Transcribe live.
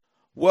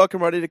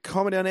Welcome, everybody, to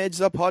Comedy on Edge,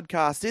 the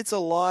podcast. It's a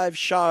live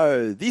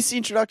show. This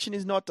introduction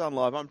is not done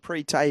live. I'm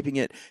pre-taping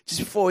it. Just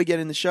before we get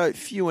in the show, a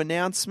few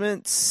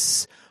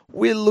announcements.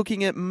 We're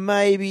looking at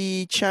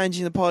maybe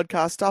changing the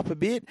podcast up a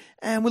bit,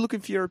 and we're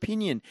looking for your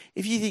opinion.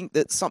 If you think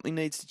that something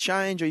needs to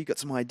change or you've got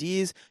some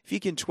ideas, if you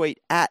can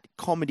tweet at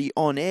Comedy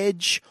on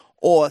Edge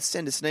or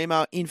send us an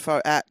email,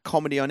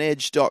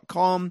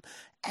 info@comedyonedge.com,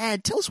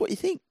 and tell us what you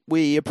think.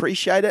 We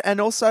appreciate it.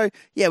 And also,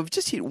 we've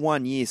just hit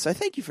 1 year. So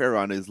thank you for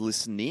everyone who's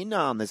listened in.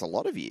 There's a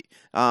lot of you.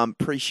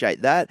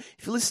 Appreciate that.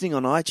 If you're listening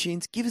on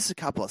iTunes, give us a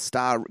couple of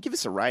stars. Give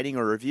us a rating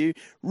or review.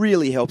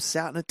 Really helps us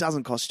out. And it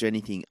doesn't cost you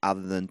anything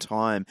other than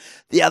time.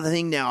 The other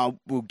thing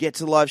now, we'll get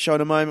to the live show in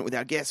a moment with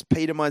our guest,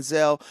 Peter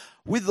Mizell.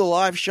 With the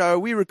live show,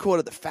 we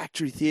recorded at the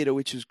Factory Theatre,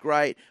 which was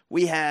great.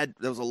 There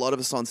was a lot of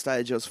us on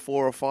stage. There was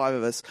 4 or 5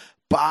 of us.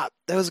 But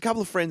there was a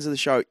couple of friends of the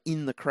show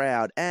in the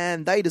crowd,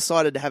 and they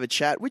decided to have a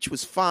chat, which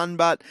was fun,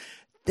 but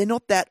they're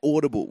not that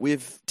audible.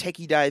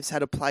 Techie Dave's had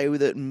to play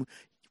with it, and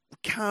we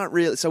can't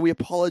really. So we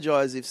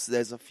apologise if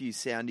there's a few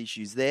sound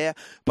issues there,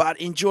 but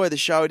enjoy the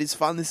show. It is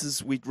fun.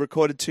 We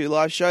recorded 2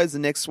 live shows. The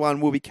next one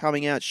will be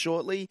coming out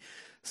shortly.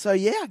 So,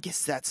 I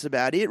guess that's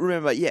about it.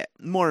 Remember,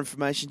 more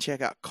information, check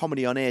out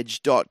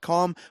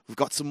comedyonedge.com. We've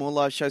got some more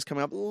live shows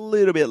coming up a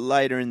little bit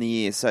later in the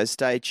year, so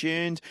stay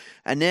tuned.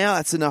 And now,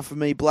 that's enough of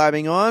me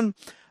blabbing on.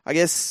 I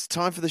guess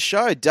time for the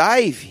show.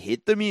 Dave,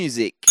 hit the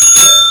music.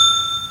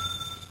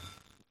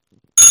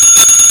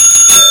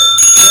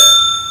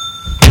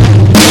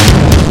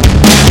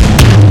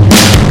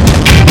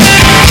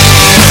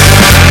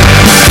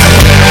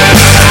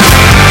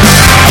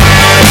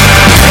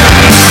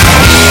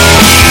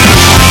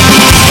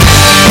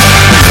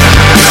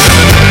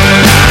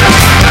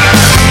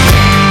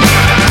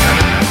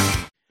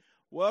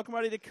 Welcome,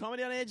 everybody, to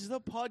Comedy on Edge, the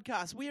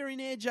podcast. We are in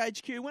Edge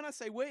HQ. When I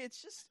say we,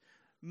 it's just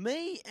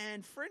me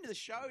and friend of the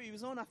show. He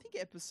was on, I think,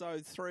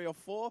 episode 3 or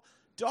 4,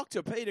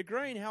 Dr. Peter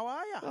Green. How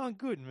are you? I'm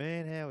good,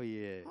 man. How are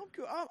you? I'm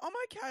good. I'm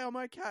okay.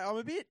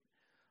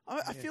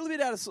 I feel a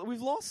bit out of.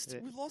 We've lost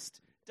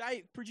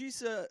Dave.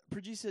 Producer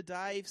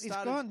Dave started. He's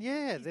gone.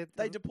 Yeah,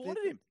 they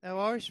deported him. Our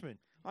Irishman.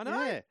 I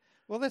know. Yeah.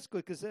 Well, that's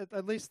good because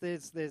at least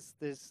there's.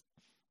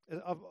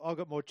 I've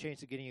got more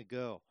chance of getting a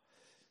girl.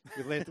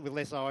 with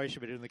less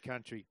Irishmen in the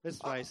country. Let's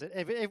face it.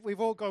 If we've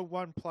all gone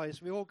one place,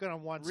 we've all gone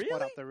on one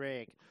spot up the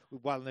rank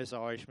with one less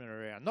Irishman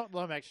around. Not that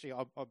I'm actually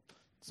I'm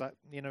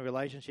in a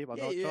relationship. I'm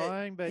not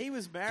trying, but he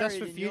was married just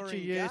for future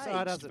years.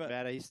 It doesn't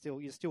matter. You still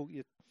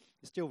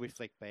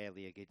reflect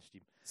badly against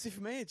him. See,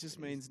 for me, it just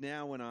means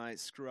now when I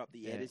screw up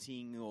the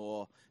editing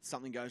or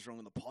something goes wrong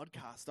with the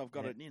podcast, I've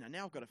got to,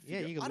 now I've got to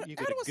figure you got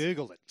to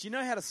Google it. Do you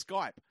know how to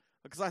Skype?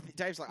 Because I think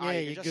Dave's like,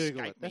 you just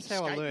Google it. That's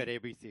how I learn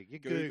everything. You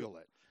Google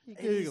it. You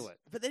Google it.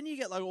 But then you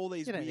get like all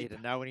these. You don't need to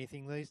know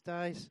anything these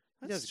days.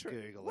 That's just true.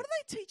 Google it. What are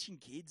they teaching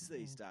kids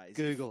these days?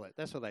 Google it.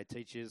 That's what they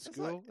teach you at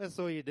school. That's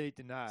all you need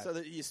to know. So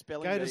that your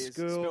spelling Go to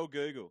school. Spell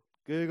Google.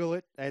 Google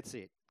it. That's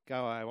it. Go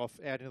home,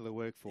 out into the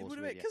workforce. It would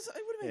have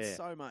been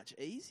so much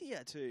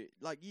easier to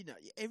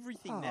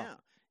everything now.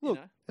 Look,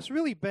 it's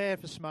really bad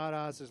for smart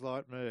asses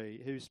like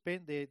me who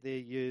spent their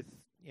youth,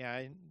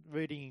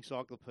 reading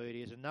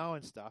encyclopedias and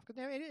knowing stuff.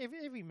 Because now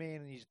every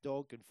man and his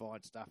dog can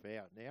find stuff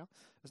out now.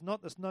 It's no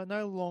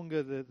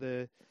longer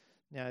the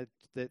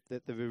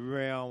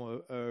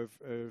realm of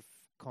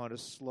kind of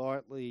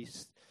slightly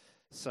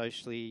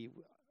socially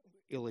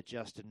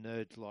ill-adjusted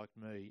nerds like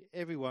me.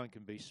 Everyone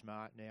can be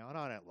smart now, and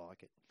I don't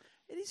like it.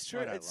 It is true.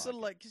 It's sort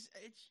of like cause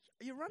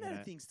you run out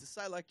of things to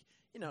say. Like,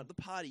 at the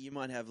party you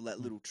might have that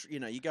little,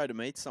 you go to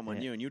meet someone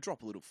new and you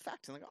drop a little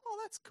fact and they go, oh,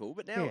 that's cool.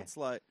 But now it's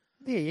like...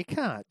 Yeah, you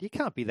can't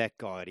be that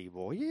guy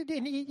anymore.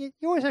 You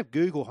always have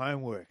Google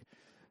homework.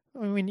 I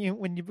mean,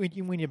 when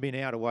you've been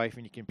out away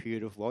from your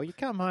computer for a while, you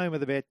come home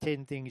with about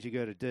 10 things you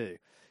got to do.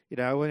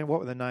 What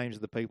were the names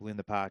of the people in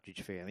the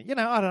Partridge Family?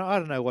 I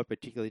don't know what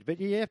particularly,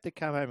 but you have to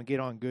come home and get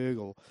on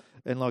Google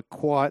and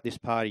quiet this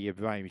part of your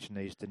brain which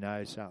needs to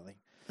know something.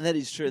 And that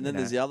is true. And then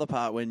there's the other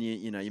part when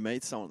you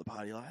meet someone at the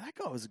party, like, that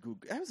guy was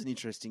that was an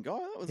interesting guy.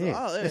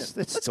 That was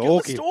let's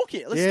stalk him. Or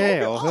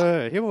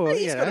her.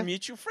 He's got a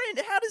mutual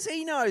friend. How does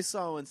he know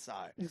so and so?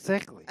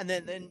 Exactly. And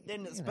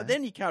but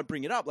then you can't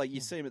bring it up. Like, you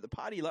see him at the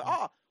party, like,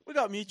 we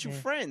got mutual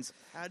friends.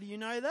 How do you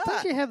know that?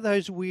 Don't you have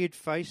those weird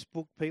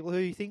Facebook people who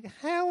you think,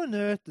 how on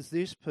earth does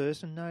this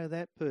person know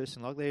that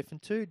person? Like, they're from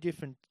 2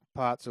 different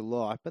parts of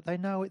life, but they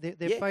know it.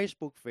 They're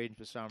Facebook friends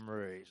for some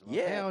reason.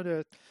 Like, how on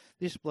earth?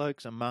 This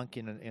bloke's a monk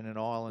in an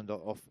island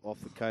off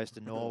the coast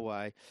of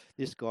Norway.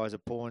 This guy's a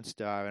porn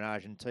star in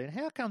Argentina.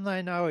 How come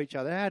they know each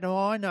other? How do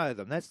I know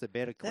them? That's the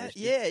better question.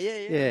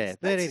 Yeah.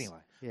 But anyway.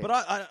 Yeah. But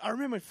I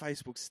remember when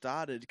Facebook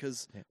started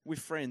because we're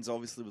friends,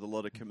 obviously, with a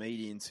lot of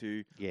comedians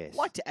who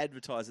like to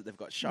advertise that they've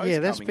got shows coming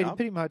up. Yeah, that's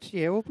pretty much,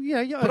 Well,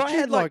 but I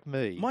had like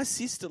me. My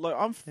sister,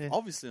 I'm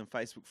obviously on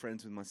Facebook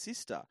friends with my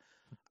sister.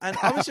 And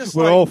I was just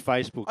we're like... all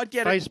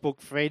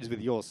Facebook friends with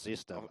your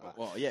sister.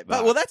 Well, yeah.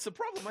 But that's the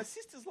problem. My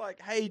sister's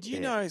like, hey, do you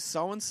know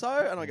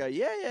so-and-so? And I go,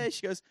 yeah.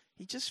 She goes,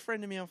 he just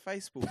friended me on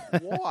Facebook.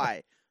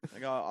 Why?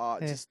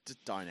 Like, just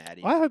don't add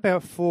him. I have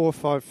about 4 or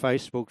 5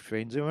 Facebook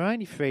friends, and we're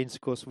only friends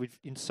because we've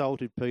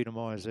insulted Peter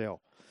Mizell.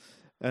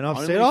 And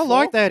I've said, I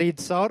like that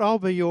insult. I'll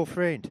be your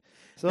friend.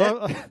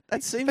 So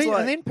that seems Pete, like...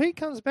 And then Pete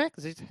comes back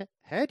and says,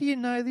 how do you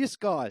know this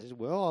guy? I says,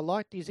 well, I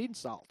liked his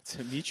insult. It's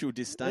a mutual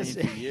disdain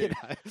for you.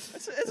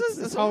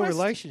 This whole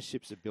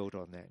relationships are built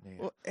on that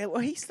now.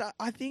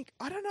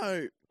 I don't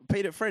know,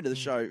 Peter, friend of the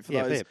show.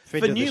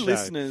 For new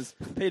listeners,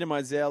 Peter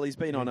Mizell, he's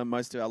been on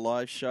most of our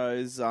live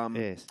shows.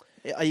 Yes.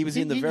 He was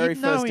in the very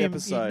first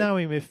episode. You'd know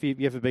him if you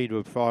ever been to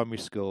a primary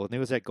school, and there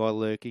was that guy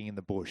lurking in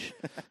the bush.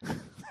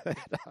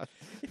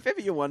 If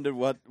ever you wondered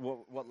what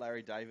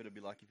Larry David would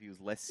be like if he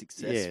was less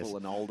successful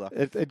and older.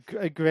 And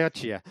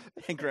grouchier.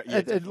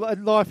 And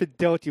life had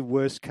dealt you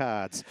worse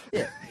cards.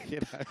 Yeah.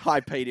 Hi,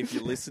 Pete, if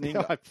you're listening.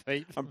 Hi,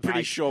 Pete. I'm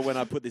pretty sure when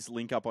I put this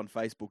link up on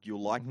Facebook,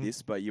 you'll like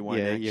this, but you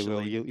won't actually. Yeah, you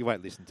will. You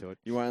won't listen to it.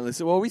 You won't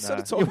listen. Well, we sort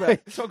of talk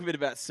a bit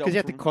about self... Because you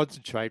have to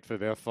concentrate for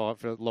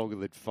longer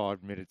than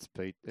 5 minutes,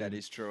 Pete. That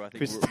is true. I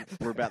think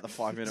we're about the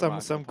 5-minute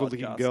mark. Some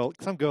good-looking girl,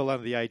 some girl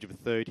under the age of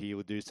 30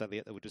 will do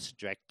something that will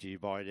distract you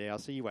by now,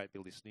 so you won't be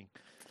listening.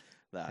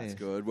 That's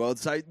good. Well,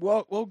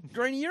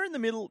 Greenie, you're in the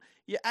middle.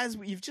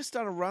 You've just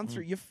done a run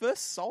through your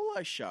first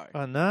solo show.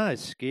 I know,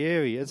 it's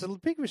scary. It's a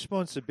big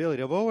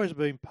responsibility. I've always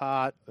been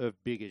part of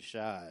bigger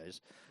shows,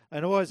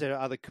 and always had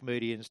other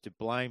comedians to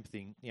blame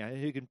things.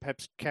 Who can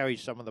perhaps carry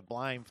some of the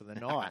blame for the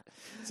night.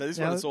 So this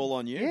one, it's all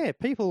on you. Yeah,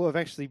 people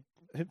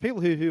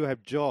who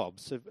have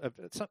jobs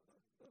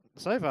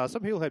so far,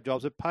 some people have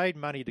jobs have paid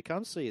money to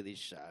come see this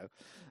show,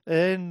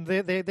 and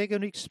they're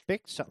going to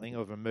expect something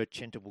of a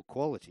merchantable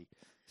quality.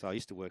 So I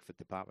used to work for the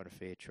Department of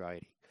Fair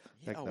Trading.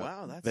 Yeah,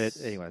 wow, that's...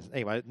 But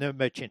anyway, no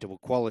merchantable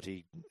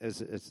quality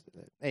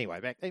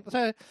anyway.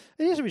 So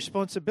it is a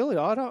responsibility.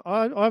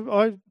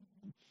 I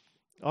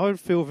would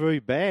feel very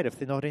bad if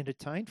they're not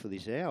entertained for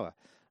this hour.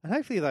 And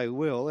hopefully they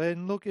will.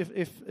 And look, if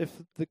the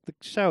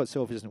show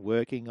itself isn't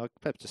working, I'll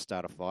perhaps just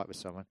start a fight with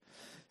someone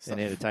and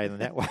entertain them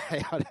that way. I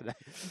don't know.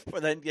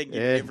 Well, then give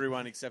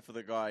everyone except for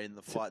the guy in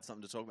the fight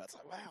something to talk about. It's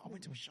like, wow, I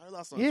went to a show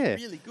last night. It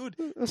was really good.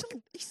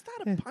 He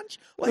started punch.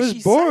 It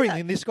was boring,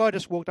 and this guy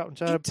just walked up and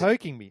started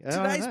poking me.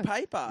 Today's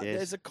paper,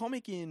 there's a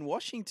comic in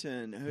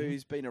Washington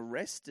who's been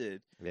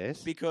arrested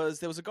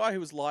because there was a guy who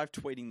was live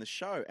tweeting the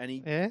show, and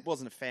he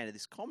wasn't a fan of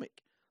this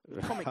comic.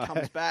 The comic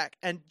comes back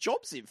and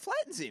jobs him,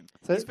 flattens him.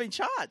 So he's been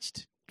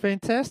charged.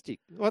 Fantastic.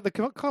 Well, the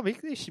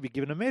comic, they should be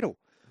given a medal.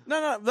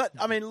 No.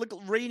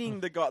 Look,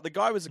 reading the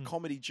guy was a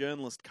comedy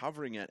journalist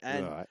covering it,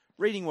 and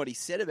reading what he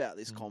said about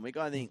this comic,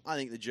 I think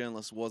the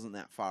journalist wasn't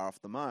that far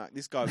off the mark.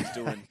 This guy was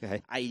doing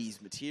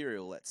 80s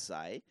material, let's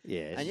say.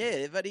 Yes.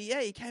 And but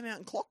he came out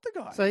and clocked the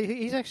guy. So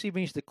he's actually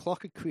managed to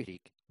clock a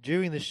critic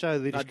during the show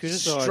that he's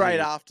criticised. Straight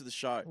after the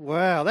show.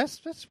 Wow, that's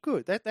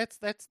good.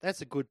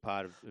 That's a good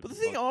part of. But the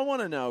thing I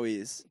want to know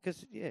is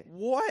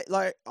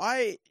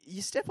why,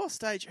 you step off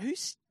stage, who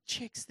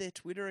checks their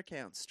Twitter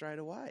accounts straight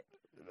away?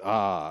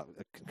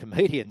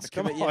 Comedians.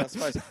 Come on. Yeah, I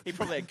suppose he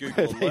probably had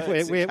Google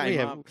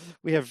alerts.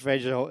 we have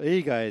fragile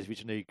egos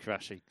which need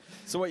crushing.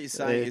 So what you're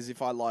saying is, if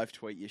I live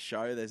tweet your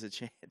show, there's a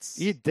chance.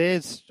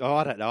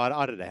 I don't know.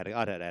 I don't know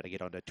how to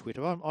get onto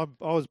Twitter. I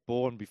was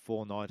born before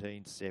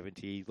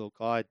 1970. Look,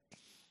 I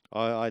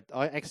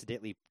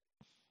accidentally.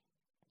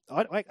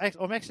 I'm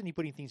accidentally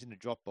putting things in the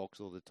Dropbox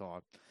all the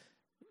time,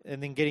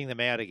 and then getting them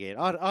out again.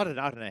 I don't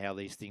know how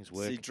these things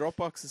work. See,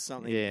 Dropbox is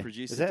something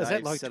producer Dave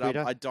set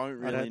Twitter? up. I don't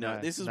really know.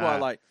 This is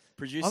why,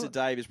 producer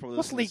Dave is probably...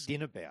 What's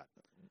LinkedIn about?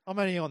 I'm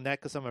only on that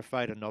because I'm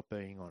afraid of not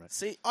being on it.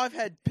 See, I've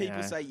had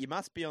people say you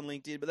must be on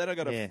LinkedIn, but then I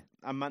got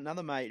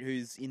another mate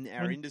who's in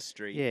our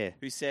industry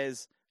who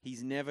says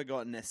he's never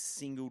gotten a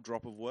single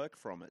drop of work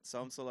from it.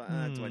 So I'm sort of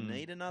like, do I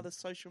need another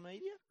social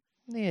media?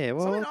 Yeah,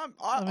 well, so,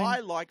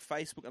 I like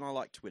Facebook and I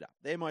like Twitter.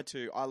 They're my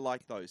two. I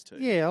like those two.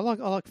 Yeah, I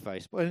like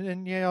Facebook,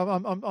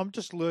 and I'm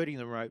just learning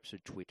the ropes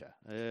of Twitter.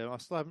 I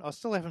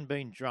still haven't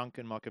been drunk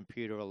in my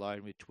computer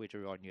alone with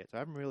Twitter on yet. So I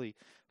haven't really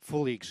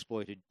fully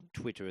exploited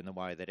Twitter in the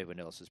way that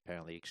everyone else has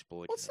apparently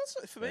exploited. Well, it's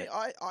also, for me,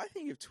 I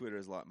think of Twitter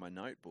as like my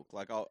notebook.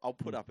 Like I'll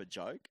put up a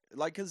joke,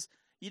 because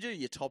you do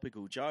your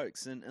topical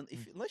jokes, and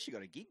unless you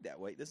got a gig that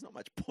week, there's not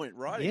much point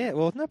writing. Yeah,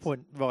 well, there's no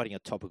point writing a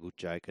topical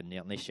joke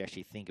unless you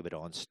actually think of it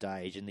on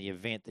stage, and the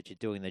event that you're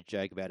doing the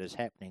joke about is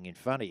happening in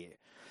front of you.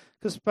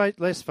 Because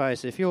let's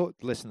face it, if you're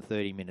less than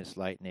 30 minutes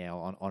late now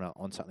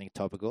on something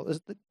topical,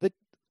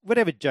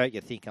 whatever joke you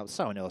think of,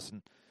 someone else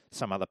in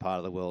some other part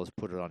of the world has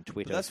put it on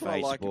Twitter. But that's Facebook, what I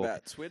like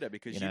about Twitter,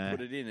 because you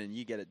put it in and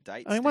you get it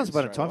dates. I mean, once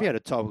upon a time, if you had a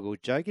topical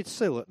joke, you'd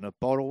seal it in a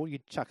bottle,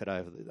 you'd chuck it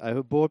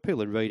overboard. People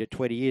would read it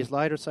 20 years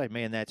later and say,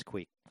 "Man, that's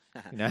quick."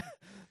 Not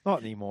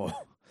anymore.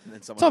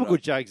 Topical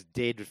joke's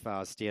dead as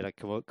far as stand-up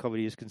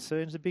comedy is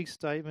concerned. It's a big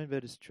statement,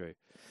 but it's true.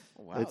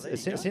 Wow,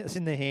 it's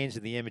in the hands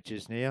of the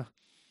amateurs now.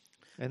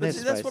 And But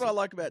see, that's what I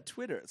like about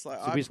Twitter. It's like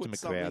I wisdom put of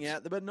something crowds.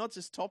 out there, but not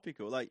just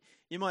topical. Like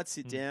you might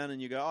sit down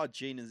and you go, "Oh,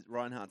 Gina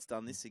Reinhardt's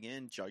done this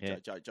again." Joke.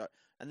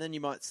 And then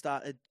you might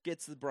start. It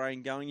gets the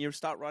brain going. You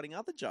start writing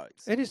other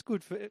jokes. It is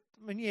good for. I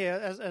mean,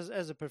 yeah,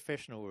 as a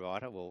professional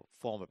writer,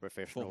 former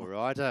professional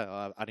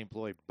writer,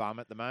 unemployed bum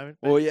at the moment.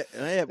 Well, yeah.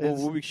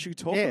 Well, we should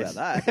talk about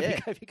that. Yeah.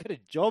 If you got a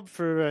job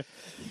for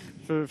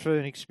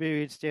an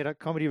experienced stand-up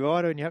comedy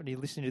writer, and you happen to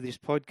be listening to this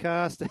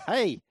podcast,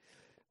 hey,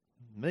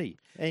 me.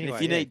 Anyway,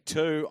 if you need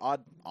two, I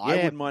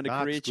wouldn't mind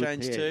a career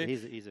change too.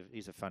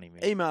 He's a funny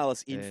man. Email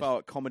us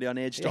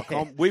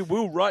info@comedyonedge.com. We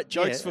will write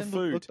jokes for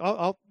food. Look,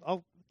 I'll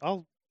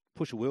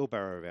push a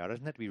wheelbarrow about it.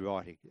 Doesn't have to be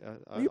writing.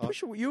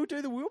 You'll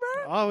do the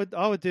wheelbarrow?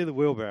 I would do the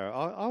wheelbarrow.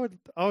 I'd be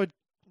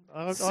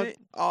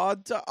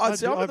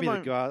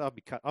the guy.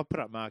 I'd put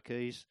up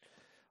marquees.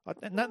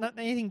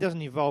 Anything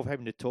doesn't involve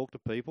having to talk to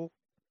people.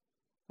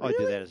 I'd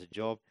do that as a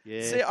job.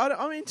 Yeah. See,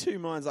 I'm in two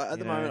minds. Like, at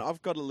the moment,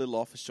 I've got a little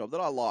office job that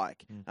I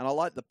like, and I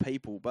like the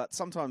people, but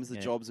sometimes the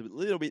job's a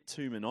little bit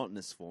too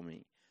monotonous for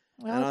me.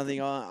 Well, and I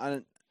think I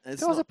don't. I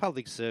was a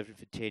public servant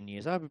for 10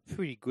 years. I have a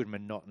pretty good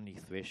monotony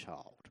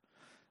threshold.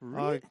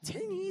 Really?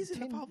 10 years in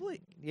the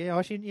public? Yeah,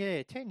 10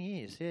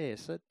 years, yeah.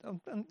 So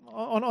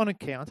on a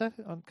counter,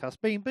 on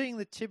cusp, being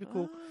the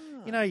typical,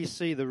 you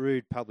see the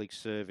rude public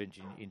servant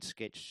in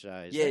sketch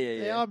shows.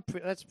 Yeah.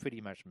 That's pretty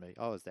much me.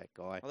 I was that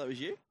guy. Oh, that was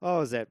you? I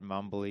was that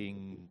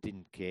mumbling,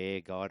 didn't care,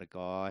 guy to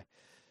guy.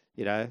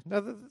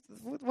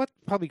 What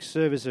public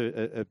servers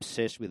are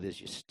obsessed with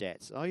is your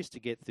stats. I used to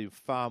get through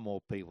far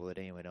more people than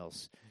anyone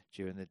else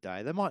during the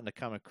day. They mightn't have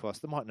come across,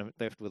 they mightn't have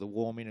left with a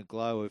warm inner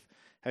glow of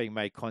having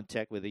made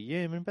contact with a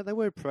human, but they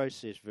were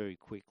processed very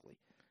quickly.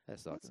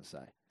 That's all I can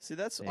say. See,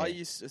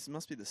 it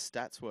must be the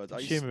stats words.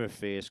 Consumer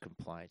affairs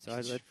complaints.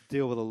 I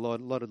deal with a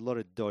lot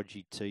of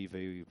dodgy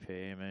TV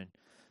repairmen.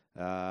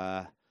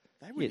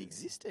 They wouldn't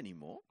exist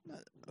anymore.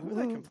 Who are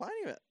they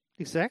complaining about?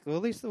 Exactly.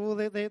 At least,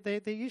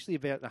 they're usually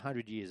about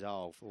 100 years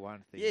old for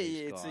one thing. Yeah,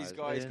 it's these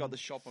guys got the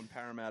shop on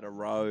Parramatta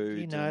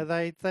Road.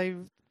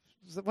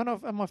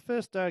 On my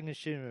first day in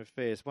Consumer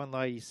Affairs, one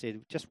lady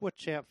said, "Just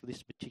watch out for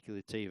this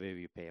particular TV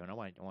repair," and I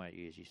won't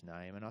use his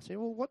name. And I said,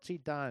 "Well, what's he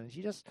done?"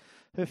 And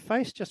her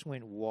face just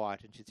went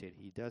white, and she said,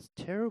 "He does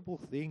terrible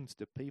things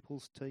to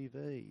people's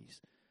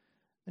TVs."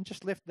 And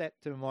just left that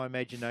to my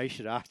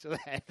imagination after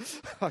that.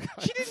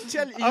 She didn't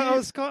tell you.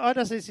 I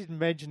just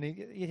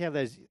imagining he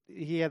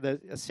had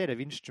a set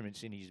of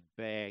instruments in his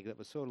bag that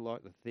were sort of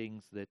like the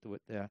things that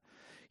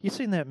you've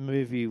seen that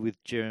movie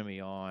with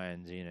Jeremy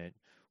Irons in it,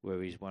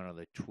 where he's one of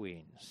the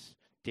twins,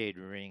 Dead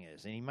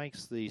Ringers, and he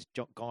makes these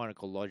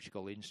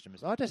gynecological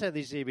instruments. I just had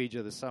this image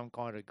of some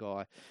kind of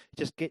guy who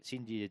just gets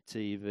into your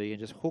TV and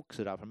just hooks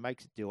it up and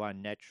makes it do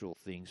unnatural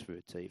things for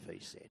a TV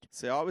set.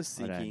 See, I was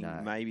thinking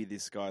maybe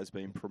this guy's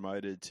been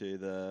promoted to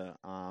the...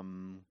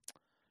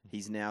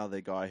 He's now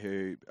the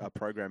guy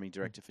programming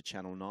director for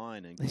Channel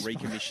 9 and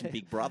recommissioned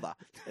Big Brother.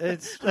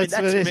 That's he's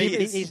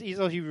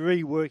obviously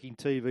reworking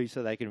TV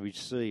so they can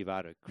receive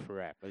utter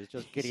crap. It's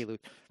just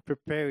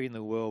preparing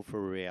the world for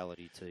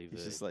reality TV.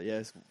 It's just like,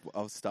 yes,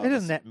 I'll start. It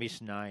isn't that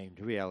misnamed,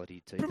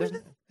 reality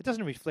TV. It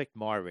doesn't reflect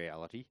my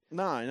reality.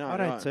 No. I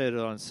don't turn it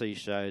on and see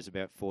shows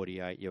about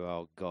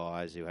 48-year-old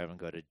guys who haven't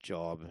got a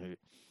job,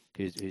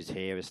 whose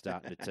hair is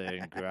starting to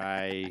turn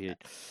grey,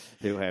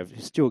 who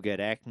still get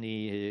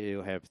acne,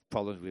 who have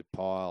problems with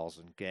piles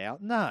and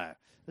gout. No,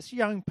 it's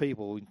young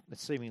people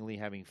seemingly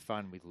having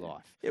fun with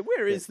life. Yeah,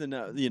 where's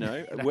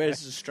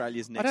where's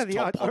Australia's next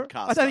top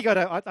podcast?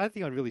 I don't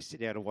think I'd really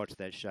sit down and watch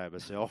that show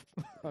myself.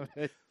 Well,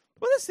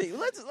 let's see.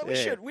 We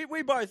should.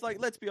 We both,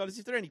 let's be honest,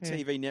 if there are any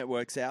TV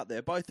networks out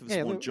there, both of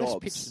us want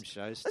jobs.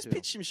 Let's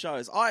pitch some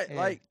shows.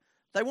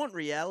 They want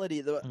reality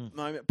at the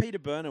moment. Peter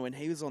Berner, when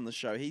he was on the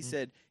show, he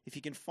said, if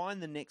you can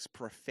find the next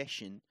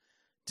profession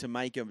to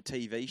make a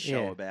TV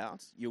show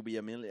about, you'll be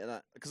a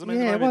millionaire. Because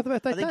I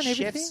think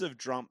chefs have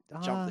jumped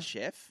the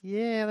chef.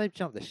 Yeah, they've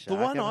jumped the shark.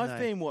 The one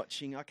I've been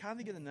watching, I can't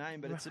think of the name,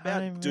 but it's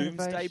about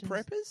doomsday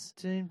preppers.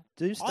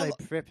 Doomsday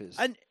preppers.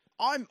 And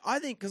I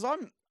think, because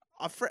I'm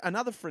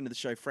another friend of the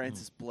show,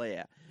 Francis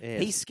Blair,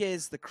 he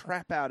scares the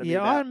crap out of me.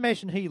 Yeah, I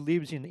imagine he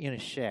lives in a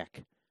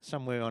shack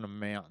somewhere on a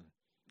mountain.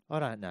 I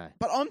don't know.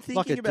 But I'm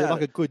thinking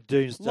about a good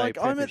doomsday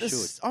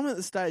prepper I'm at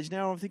the stage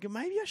now where I'm thinking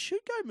maybe I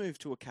should go move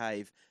to a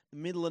cave, the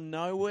middle of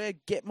nowhere,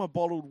 get my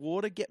bottled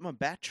water, get my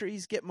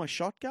batteries, get my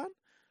shotgun.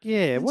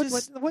 Yeah.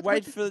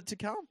 Wait for it to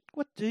come.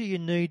 What do you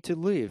need to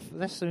live?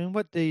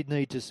 What do you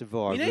need to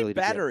survive? You need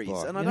batteries.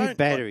 You need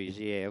batteries,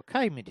 Well,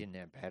 cavemen didn't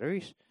have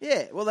batteries.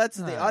 Yeah, well, that's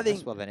the thing. I think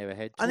that's why they never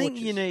had torches. I think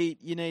you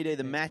need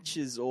either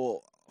matches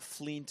or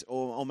flint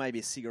or maybe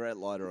a cigarette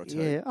lighter or two.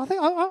 Yeah,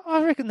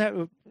 I reckon that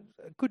a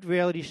good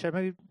reality show,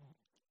 maybe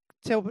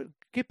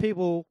get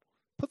people,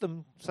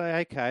 say,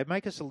 okay,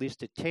 make us a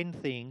list of 10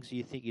 things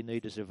you think you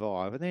need to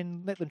survive, and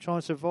then let them try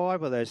and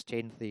survive with those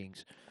 10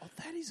 things. Oh,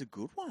 that is a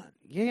good one.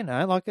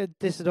 Yeah, like a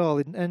this it all,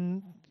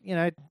 and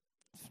I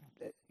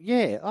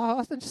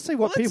just see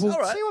what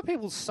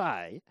people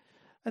say,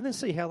 and then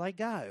see how they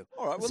go.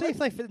 All right, see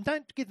if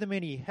don't give them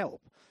any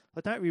help.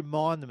 But don't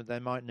remind them that they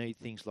might need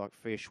things like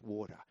fresh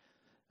water.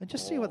 and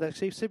just see what they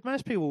see. So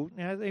most people,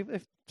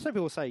 if some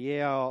people say,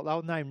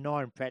 they'll name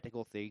 9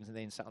 practical things and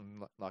then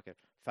something like a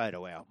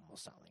photo album or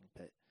something.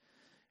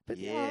 But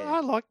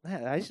I like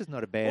that. This is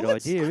not a bad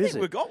idea, is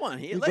it? We've got one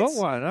here. We've got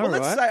one.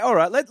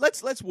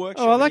 Let's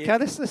workshop. Oh, okay.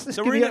 Let's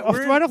so give you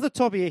right off the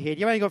top of your head.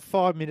 You only got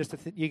 5 minutes to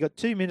think. You got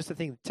 2 minutes to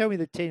think. Tell me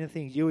the 10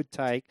 things you would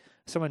take.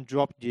 Someone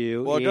dropped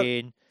you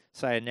in,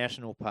 say, a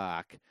national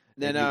park.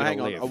 No, hang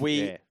on. Are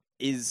we?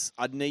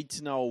 I'd need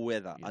to know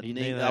weather. Are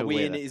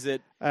we in? Is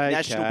it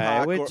national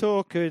park? We're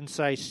talking,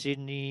 say,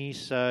 Sydney.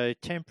 So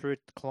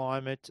temperate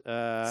climate.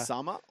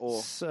 Summer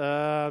or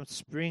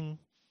spring.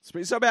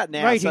 So about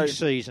now. Rating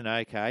season,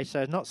 okay.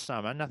 So not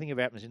summer. Nothing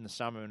ever happens in the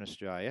summer in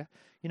Australia.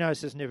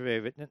 It's just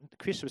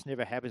Christmas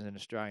never happens in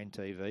Australian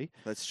TV.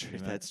 That's true.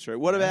 That's true.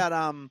 What about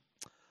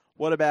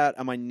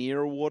am I near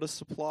a water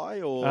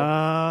supply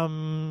or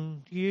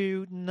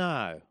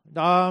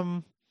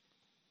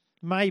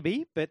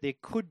maybe, but there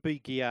could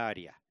be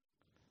Giardia.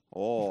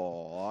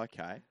 Oh,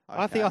 okay.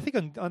 I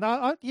think,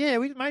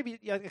 maybe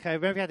we have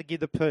to give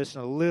the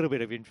person a little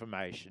bit of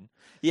information.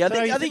 Yeah,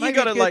 I think you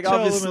got to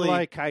obviously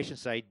location,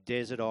 say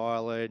desert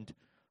island,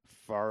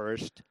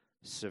 forest,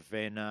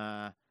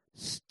 savanna,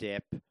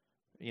 steppe,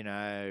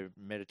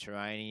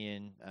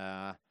 Mediterranean,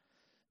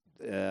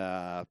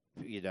 Blacktown.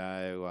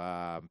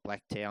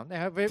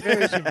 Now,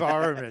 various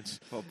environments.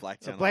 Well,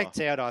 Blacktown.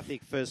 Blacktown, I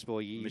think, first of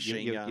all, you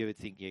would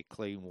think,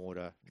 clean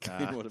water.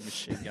 Clean water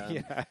machine gun.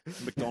 Yeah.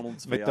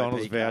 McDonald's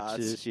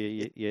vouchers.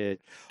 Yeah.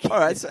 All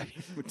right, so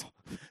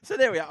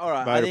there we are. All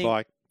right.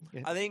 Motorbike.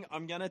 I think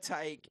I'm going to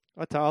take...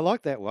 I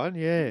like that one,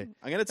 yeah.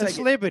 I'm going to take...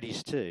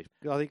 celebrities, too.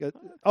 I think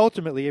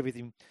ultimately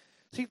everything...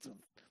 See,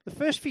 the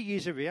first few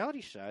years of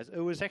reality shows, it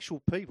was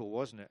actual people,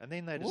 wasn't it? And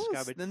then they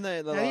discovered...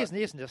 There's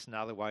just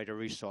another way to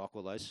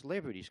recycle those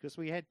celebrities, because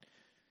we had...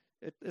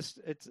 It's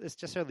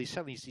just suddenly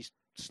these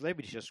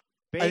celebrities just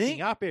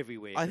backing up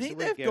everywhere. I think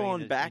they've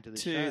gone back to...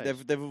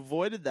 They've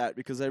avoided that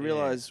because they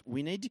realise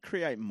we need to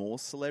create more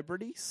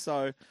celebrities.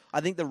 So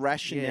I think the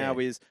rationale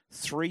is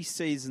 3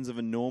 seasons of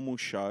a normal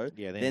show,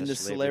 then the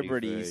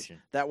celebrities.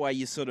 Version. That way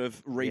you sort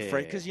of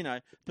refresh... Because,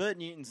 Bert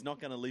Newton's not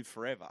going to live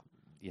forever.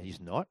 Yeah, he's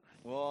not.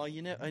 Well,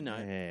 I know.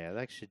 Yeah,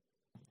 they should...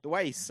 The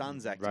way his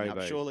son's acting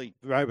up, surely...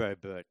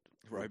 Robo-Bert.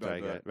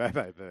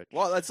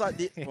 Well, that's like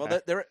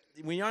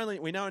we know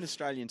in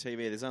Australian TV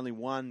there's only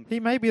one. He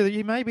may be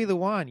the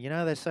one.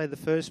 They say the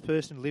first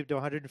person to live to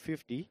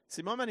 150.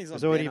 See, my money's on.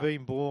 Has already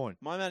been born.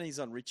 My money's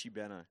on Richie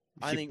Benno.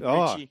 I think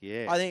Richie.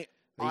 Yeah. I think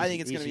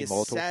it's going to be a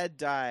sad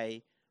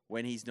day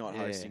when he's not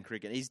hosting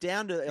cricket. He's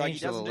down to he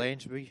doesn't.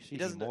 Lansbury, she's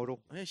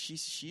immortal. Yeah, she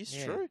is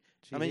true.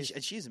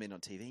 She hasn't been on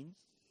TV in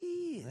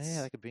years.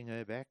 Yeah, they could bring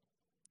her back.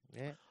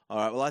 Yeah. All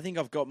right. Well, I think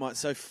I've got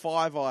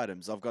 5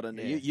 items. I've got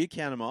you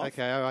count them off.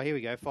 Okay. All right. Here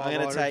we go. 5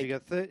 items. You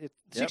got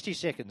 60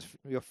 seconds.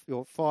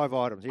 Your 5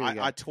 items. Here we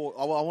go. I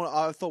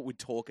thought we'd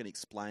talk and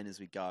explain as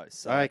we go.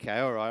 So. Okay.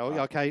 All right.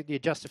 Okay. You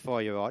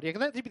justify your right. Yeah.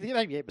 That'd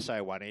be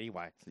episode 1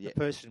 anyway. The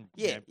person.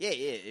 Yeah.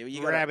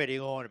 You rabbiting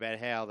on about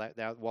how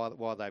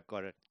why they've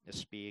got a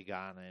spear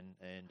gun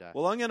and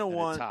well, I'm going to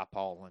want a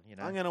tarpaulin.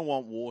 I'm going to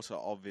want water,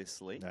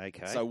 obviously.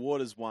 Okay. So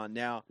water's one.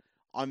 Now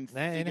I'm.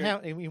 And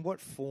in what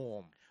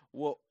form?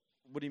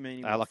 What do you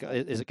mean?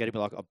 Is it going to be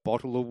like a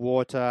bottle of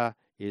water?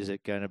 Is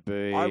it going to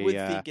be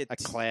a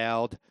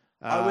cloud?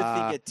 I would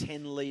think a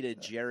 10-litre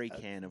jerry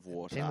can of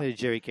water. 10-litre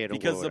jerry can of water.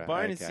 Because the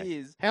bonus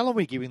is... How long are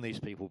we giving these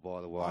people,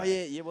 by the way? Oh,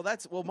 yeah.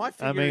 Well, my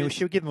figure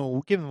should we give them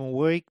a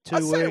week, 2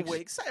 weeks? Say a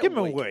week. Give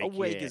them a week. A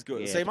week is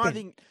good. Yeah. See, my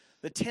thing...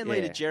 The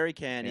 10-litre jerry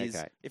can is,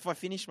 if I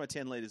finish my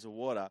 10 litres of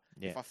water,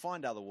 if I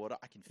find other water,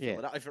 I can fill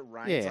it up. If it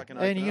rains, I can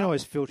open it up. And you can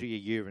always filter your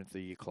urine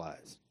through your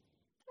clothes.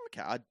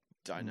 Okay, I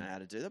don't know how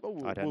to do that, but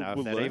I don't know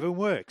if that even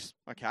works.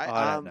 Okay.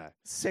 I don't know.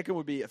 Second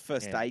would be a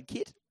first aid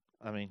kit.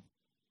 A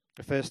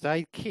first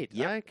aid kit.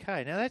 Yep.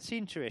 Okay, now that's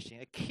interesting.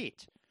 A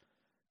kit.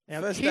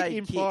 Now, first kit aid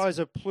implies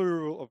a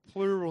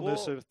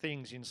pluralness of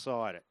things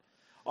inside it.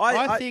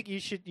 I think you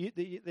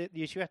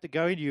should have to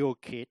go into your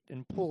kit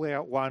and pull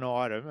out one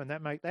item,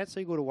 and that's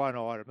equal to one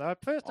item. Now,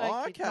 first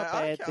aid kit's not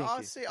bad.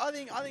 I see. I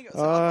think.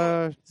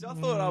 I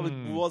thought I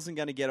wasn't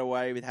going to get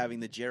away with having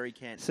the jerry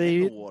can and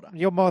the water.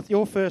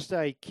 Your first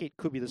aid kit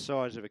could be the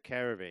size of a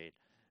caravan,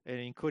 and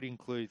it could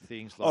include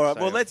things like. All right.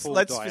 Well, let's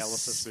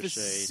dialysis for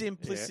machine.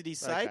 simplicity's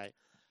sake.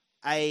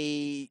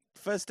 A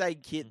first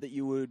aid kit that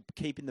you would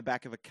keep in the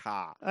back of a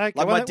car. Okay,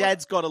 like my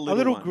dad's got a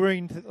little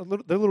one.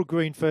 The little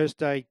green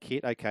first aid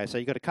kit. Okay, so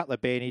you got a couple of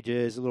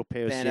bandages, a little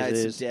pair of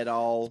scissors,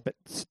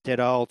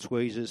 Dettol,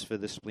 tweezers for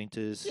the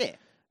splinters. Yeah,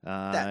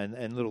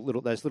 and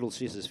those little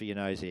scissors for your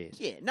nose hairs.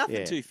 Yeah,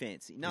 nothing too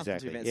fancy. Nothing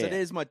too fancy. Yeah. So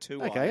there's my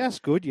 2. Okay, that's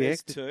good. Yeah,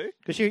 there's 2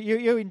 because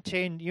you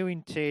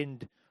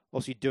intend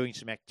obviously doing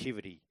some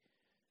activity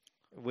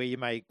where you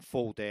may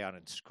fall down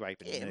and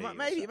scrape it. Yeah,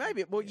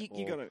 maybe. Well,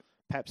 you got to.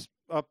 Perhaps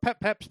I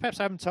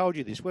haven't told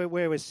you this. Where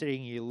we're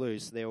setting you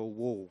loose, there are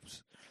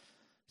wolves.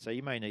 So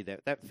you may need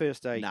that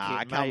first aid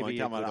kit.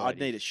 Come on. I'd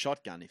need a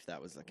shotgun if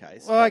that was the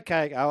case.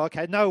 Okay.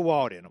 No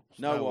wild animals.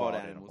 No wild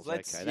animals.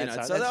 Okay.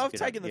 So I've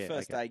taken the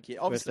first aid kit.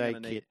 Obviously,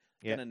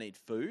 going to need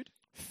food.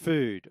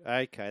 Food.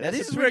 Okay. Now, That's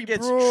this a is where it pretty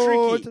gets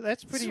broad. tricky.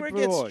 That's This pretty is where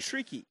broad. it gets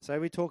tricky. So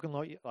we're talking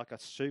like a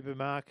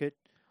supermarket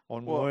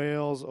on Well-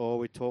 wheels, or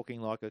we're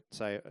talking like a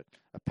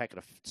packet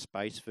of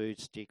space food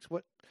sticks.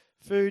 What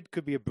food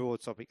could be a broad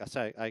topic? I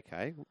say,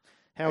 okay.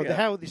 Okay.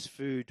 How this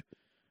food?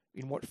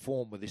 In what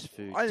form will this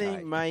food? I think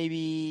take?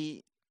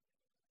 maybe.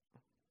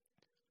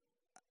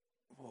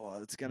 Oh,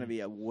 it's going to be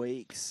a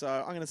week. So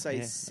I'm going to say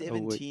Yeah, a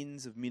 7 week.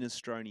 tins of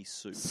minestrone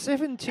soup.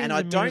 7 tins And I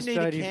of don't need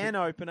a minestrone- can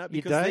opener You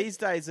because don't? these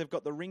days they've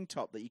got the ring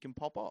top that you can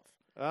pop off.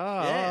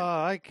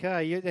 Oh,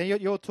 okay.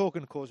 You're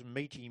talking, of course,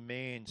 meaty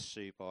man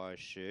soup, I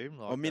assume.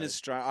 Like Or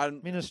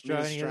minestrone.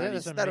 minestrone. Yeah, that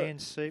is a That'll- man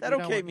soup. that'll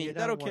You don't keep want- me- you don't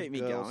that'll want keep me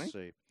girl going.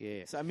 Soup.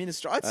 Yeah. So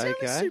minestrone. It's the only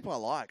Okay. soup I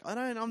like.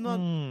 I'm not.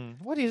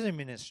 What is a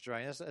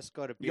minestrone? That's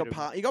got a bit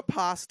You got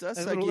pasta, There's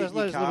so little, get there's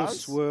your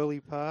those little carbs.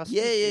 swirly pastas.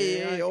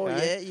 Yeah. Oh,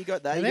 okay. yeah. You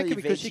got that. And You that got could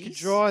be your because you could veggies.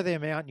 dry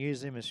them out and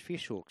use them as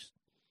fish hooks.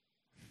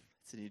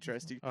 It's an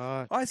interesting.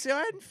 Oh, I see.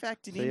 I hadn't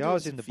factored see, into I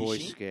was it in the for Boy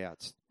fishing.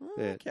 Scouts. Oh,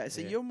 Yeah, okay,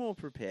 so yeah. you're more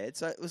prepared.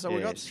 So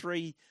we got Yes.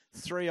 three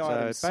So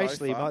items.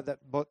 basically, so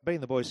far. being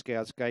the Boy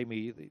Scouts gave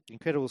me the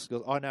incredible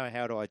skills. I know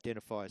how to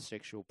identify a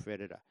sexual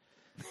predator.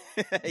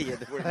 yeah,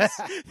 the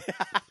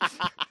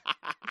words.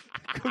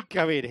 Could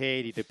come in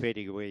handy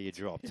depending on where you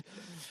dropped.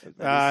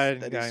 That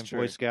is Going true.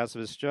 Boy Scouts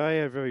of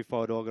Australia, a very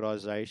fine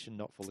organisation,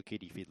 not full of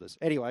kiddie fiddlers.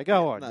 Anyway,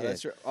 go on. No, yeah.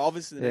 that's true.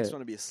 Obviously, the next Yeah. one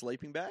will be a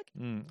sleeping bag.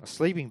 A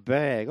sleeping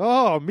bag.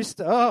 Oh,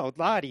 Mr. Oh,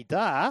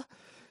 la-di-da.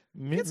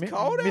 Gets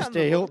cold out in Mr.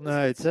 the Hilton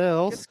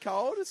Hotels. Gets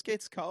cold. It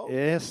gets cold.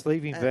 Yeah,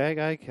 sleeping And- bag.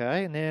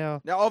 Okay,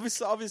 now, Now,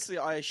 obviously,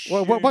 I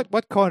assume.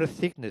 what kind of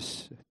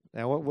thickness?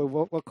 Now,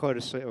 what kind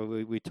of are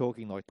we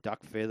talking? Like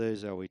duck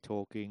feathers? Are we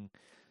talking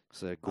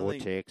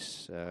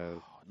Gore-Tex?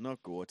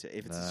 Not Gore-Tex.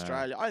 If it's No.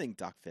 Australia, I think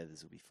duck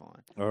feathers will be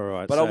fine. All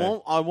right, But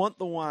so I want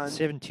the one.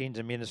 7 tins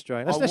of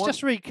minestrone. I Let's want-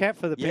 just recap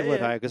for the Yeah, people at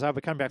yeah. home because I've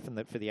come back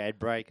for the ad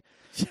break.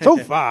 So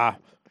far,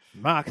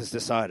 Mark has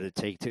decided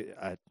to take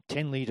a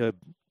 10-litre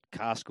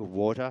cask of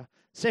water,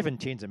 7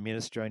 tins of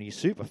minestrone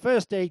soup, a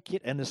first aid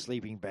kit, and a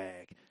sleeping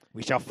bag.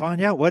 We shall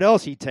find out what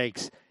else he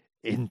takes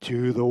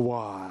into the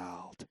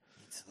wild.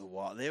 To the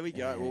wild. There we go.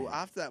 Yeah. Well,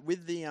 after that,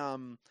 with the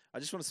I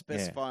just want to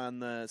specify on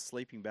the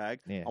sleeping bag.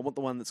 Yeah. I want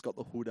the one that's got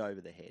the hood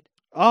over the head.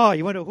 Oh,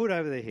 you want a hood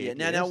over the head?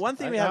 Yeah, now, one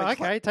thing we haven't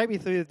Okay, take me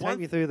through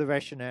the Oh.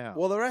 rationale.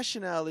 Well, the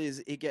rationale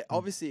is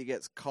obviously it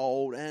gets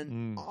cold,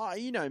 and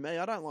Mm. you know me,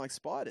 I don't like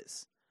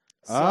spiders.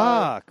 So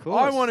of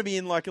course. I want to be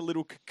in like a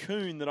little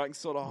cocoon that I can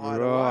sort of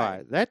hide Right,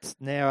 away. that's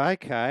now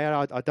okay.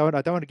 I don't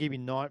want to give you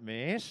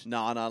nightmares.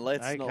 No,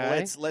 let's not.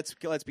 Okay.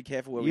 Let's be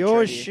careful where we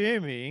You're tread here.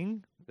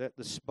 assuming that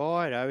the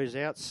spider is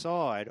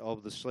outside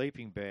of the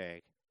sleeping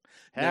bag.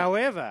 No.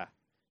 However,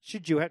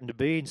 should you happen to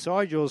be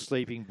inside your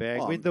sleeping bag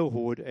Oh, with the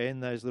hood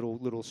and those little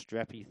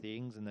strappy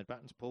things and the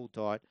buttons pulled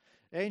tight,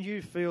 and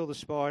you feel the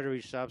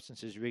spidery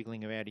substances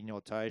wriggling around in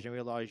your toes and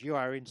realise you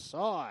are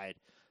inside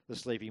the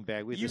sleeping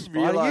bag with You the spider,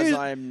 realise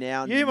I am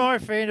now. you, my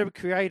friend, have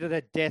created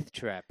a death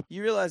trap.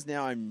 You realise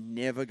now I'm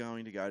never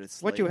going to go to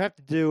sleep. What you have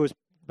to do is,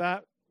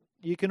 but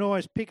you can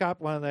always pick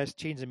up one of those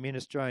tins of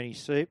minestrone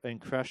soup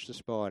and crush the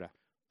spider.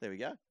 There we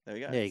go. There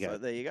you go. So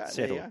there you go. Settled.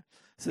 There you go.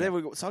 So there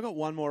we go. So I got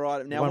one more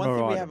item. Now, One one more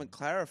thing we item. haven't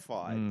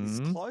clarified is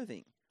Mhm.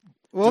 clothing.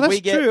 Well, Do we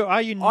that's get- true.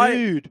 Are you I-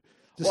 nude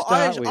to Well,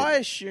 start with? I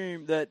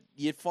assume that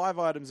your 5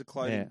 items of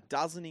clothing Yeah.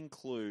 doesn't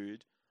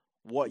include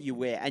what you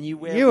wear, and you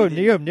wear. You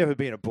within- have never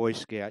been a Boy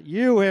Scout.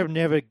 You have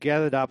never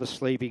gathered up a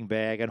sleeping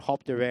bag and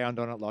hopped around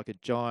on it like a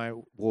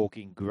giant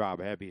walking grub,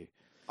 have you?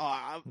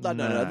 Oh, no.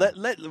 Nah.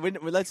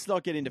 Let's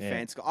not get into Yeah.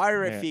 fancy. I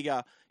Yeah.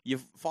 figure your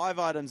 5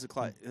 items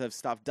of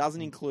stuff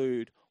doesn't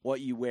include what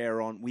you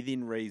wear on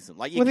within reason.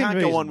 Like you Within can't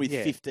go on reason, with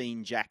yeah.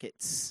 15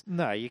 jackets.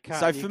 No, you can't.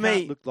 So you for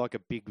can't me- look like a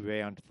big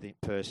round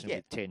person Yeah.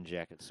 with 10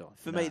 jackets on.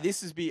 For No. me,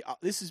 this is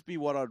be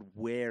what I'd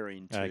wear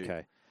into.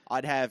 Okay.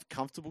 I'd have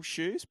comfortable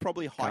shoes,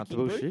 probably hiking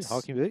Comfortable boots. shoes,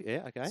 hiking boot.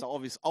 Yeah. Okay. So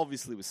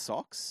obviously with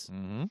socks.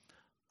 Mm-hmm.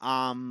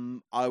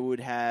 I would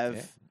have.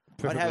 Yeah.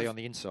 Preferably have- on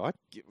the inside.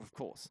 Of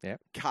course. Yeah.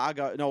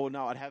 Cargo.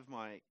 No, I'd have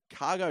my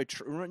cargo.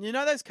 You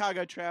know those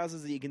cargo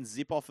trousers that you can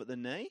zip off at the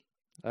knee.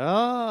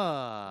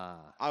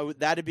 Ah.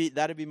 That'd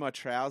be my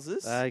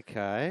trousers.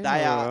 Okay.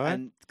 They all are, right.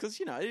 and because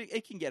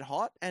it can get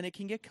hot and it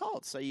can get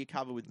cold, so you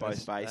cover with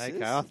both bases.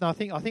 Okay.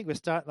 I think we're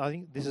starting. I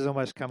think this is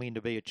almost coming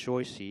to be a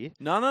choice here.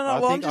 No. I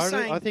Well, think, I'm just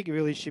saying. I think it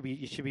really should be.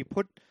 You should be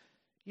put.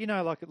 You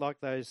know, like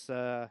those.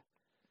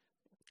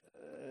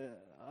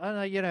 I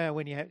know. You know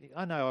when you have.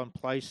 I know on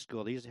Play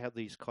School they used to have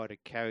these kind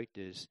of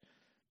characters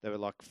that were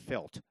like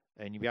felt,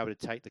 and you'd be able to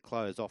take the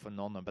clothes off and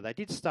on them. But they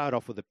did start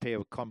off with a pair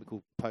of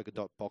comical polka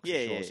dot boxer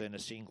Yeah, shorts yeah. and a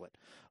singlet.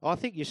 I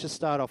think you should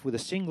start off with a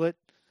singlet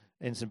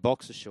and some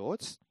boxer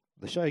shorts.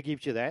 The show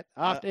gives you that.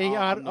 After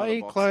I'm not a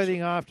eat boxer clothing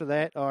short. after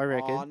that, I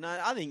reckon. Oh no,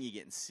 I think you're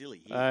getting silly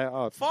here.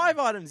 5 5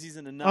 items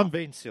isn't enough. I'm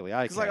being silly.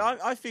 Okay. Because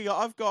I figure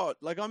I've got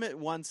I'm at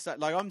one state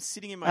I'm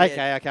sitting in my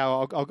head. Okay.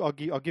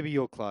 I'll give you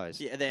your clothes.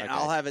 Yeah, then Okay.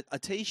 I'll have a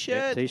Yep,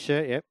 t-shirt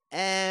t-shirt. Yep.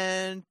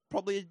 and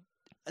probably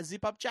a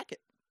zip-up jacket.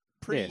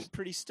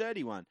 pretty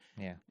sturdy one.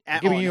 Yeah.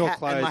 And, Giving you your and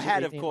clothes. my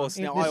hat, of course.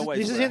 Now, I always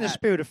this is wear a in the hat.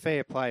 spirit of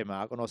fair play,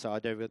 Mark, and also I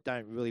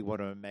don't really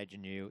want to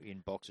imagine you in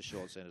boxer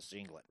shorts and a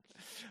singlet.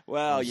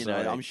 Well, I'm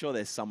sorry. I'm sure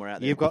there's somewhere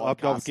out there.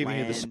 I've given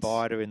you the land.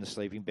 spider in the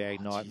sleeping bag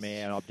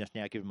nightmare, and I've just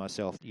now given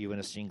myself you in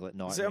a singlet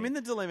nightmare. So I'm in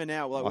the dilemma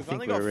now. Like, we've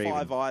only got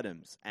 5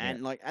 items,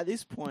 and like at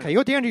this point, okay,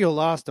 you're down to your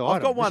last item.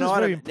 I've got one this is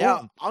very item. Now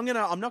important.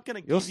 I'm not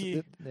gonna give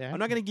you. I'm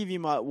not gonna give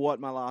you what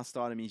my last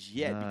item is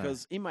yet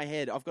because in my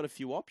head I've got a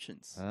few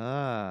options.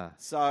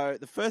 So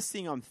the first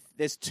thing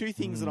there's 2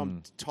 things that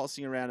I'm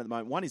tossing around at the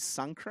moment. One is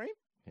sun cream.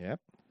 Yep.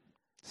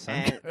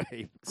 Sun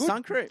cream.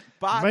 Sun cream.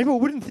 But maybe I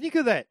wouldn't think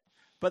of that.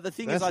 But the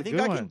thing is, I think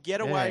I can get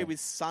away with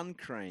sun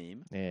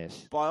cream.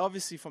 Yes. By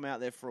obviously, if I'm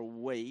out there for a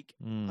week,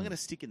 I'm going to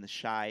stick in the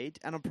shade,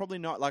 and I'm probably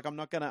not I'm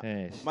not going to.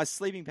 Yes. My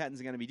sleeping patterns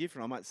are going to be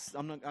different.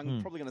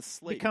 I'm probably going to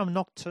sleep. Become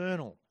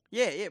nocturnal.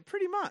 Yeah,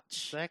 pretty much.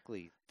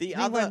 Exactly. The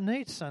other other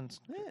needs sun.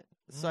 Yeah.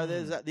 So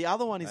there's the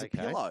other one is a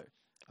pillow.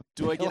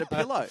 Do I get a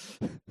pillow?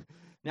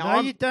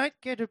 Now, you don't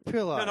get a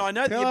pillow. No, I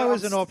know pillow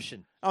is an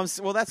option.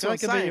 Well, that's what I'm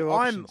saying.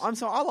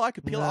 I like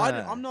a pillow.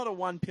 No. I'm not a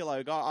one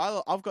pillow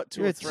guy. I've got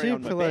 2 or 3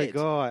 on my bed. You're a 2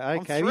 pillow guy.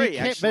 Okay, I'm 3,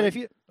 actually. But if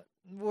you,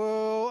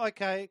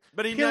 okay,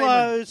 but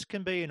pillows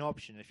can be an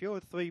option. If you're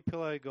a 3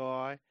 pillow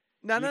guy.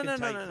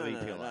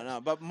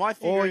 No. But my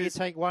figure or you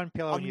take 1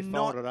 pillow and you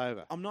fold it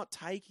over. I'm not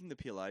taking the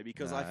pillow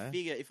because I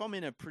figure if I'm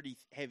in a pretty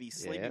heavy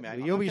sleeping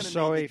bag, you'll be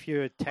sorry if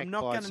you're attacked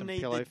by some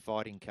pillow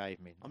fighting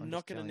cavemen. I'm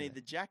not going to need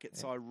the jacket,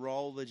 so I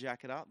roll the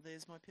jacket up.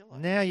 There's my pillow.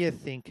 Now you're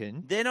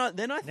thinking. Now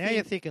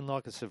you're thinking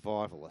like a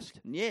survivalist.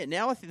 Yeah.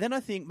 Now I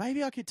think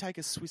maybe I could take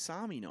a Swiss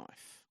Army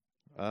knife.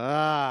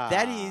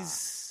 That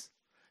is.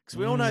 Because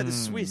we all know the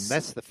Swiss.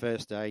 That's the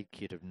first aid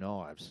kit of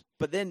knives.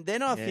 But then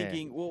I'm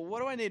thinking, well,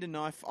 what do I need a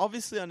knife?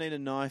 Obviously, I need a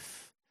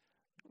knife.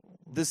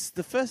 The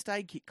first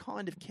aid kit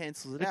kind of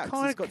cancels it out.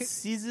 It's got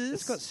scissors.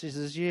 It's got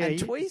scissors, yeah. And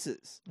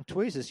tweezers.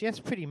 Tweezers, yes,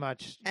 pretty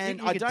much. And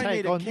I don't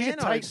need a can You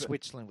opener. take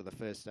Switzerland with a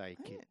first aid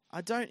kit.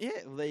 I don't,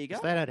 well, there you go.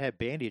 They don't have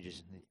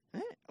bandages.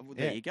 Well,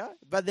 there you go.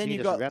 But then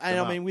you've got, and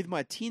I mean, with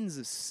my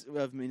tins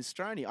of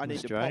minestrone, I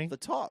need to pop the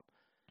top.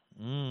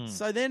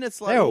 So then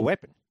it's like. They're a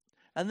weapon.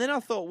 And then I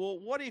thought, well,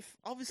 what if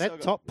obviously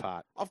top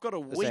part? I've got a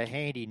week. It's a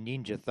handy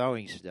ninja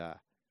throwing star.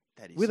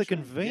 That is with true, a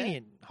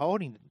convenient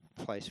holding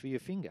place for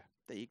your finger.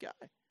 There you go.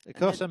 It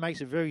also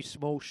makes a very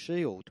small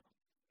shield.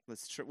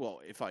 That's true.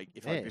 Well, if I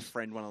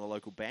befriend one of the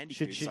local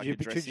bandicoots, should I you,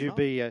 could dress should him you up.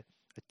 be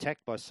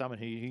attacked by someone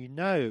who you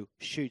know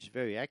shoots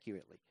very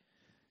accurately?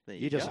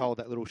 You just hold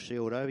that little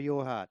shield over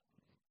your heart.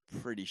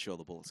 Pretty sure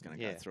the bullet's going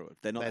to go through it.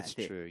 They're not. That's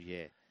that true.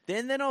 Yeah.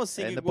 Then I was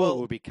thinking, and the bullet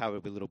will be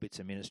covered with little bits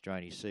of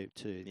minestrone soup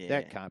too. Yeah.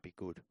 That can't be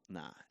good.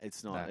 Nah,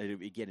 it's not. It'll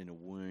be getting a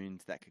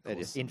wound that could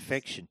cause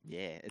infection.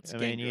 Yeah, it's. I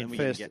mean, you you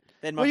got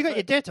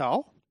your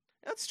Dettol.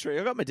 That's true.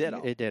 I got my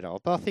Dettol. Yeah,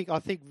 Dettol. But I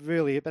think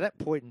really at that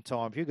point in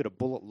time, if you've got a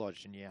bullet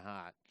lodged in your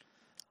heart,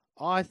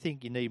 I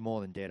think you need more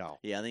than Dettol.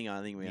 Yeah, I think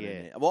we're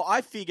gonna need. Well,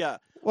 I figure.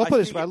 Well,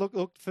 put it this way.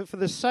 Look. For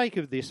the sake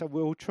of this,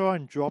 we'll try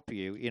and drop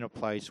you in a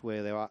place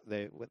where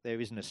there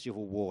isn't a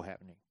civil war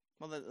happening.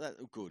 Well,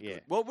 good. Yeah.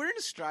 Good. Well, we're in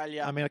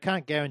Australia. I mean, I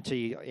can't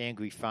guarantee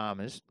angry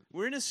farmers.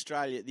 We're in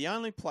Australia. The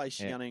only place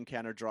you're going to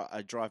encounter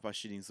a drive-by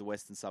shooting is the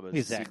western suburbs.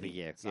 Exactly. Of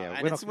Sydney. Yeah. So, yeah.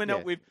 and we're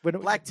not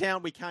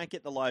Blacktown. We can't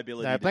get the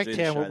liability. No, to do the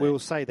show Blacktown. We'll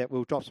say that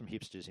we'll drop some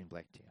hipsters in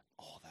Blacktown.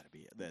 Oh, that'd be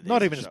it.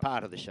 Not even as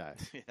part of the show.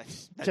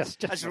 That's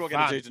what we're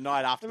going to do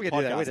tonight after the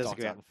podcast. We're just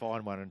go out and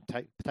find one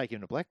and take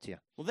him to Blacktown.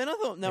 Well, then I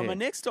thought, my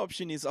next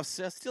option is I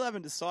still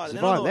haven't decided.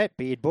 Survive that,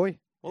 beard boy.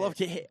 Well,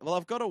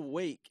 I've got a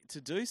week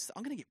to do.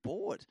 I'm going to get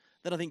bored.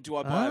 Then I think, do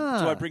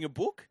I bring a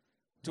book?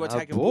 Do I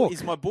take a book?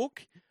 Is my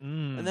book?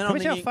 And then I'm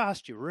thinking, how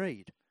fast you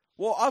read.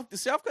 Well,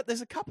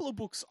 there's a couple of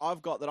books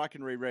I've got that I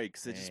can reread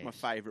because they're just my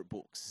favourite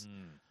books.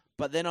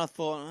 But then I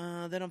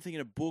thought, then I'm thinking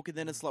a book, and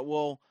then it's like,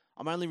 well,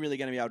 I'm only really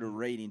going to be able to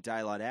read in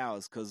daylight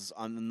hours because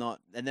I'm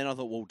not. And then I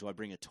thought, well, do I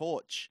bring a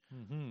torch?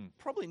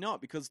 Probably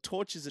not because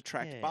torches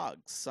attract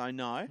bugs. So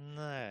no.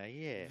 No,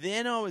 yeah.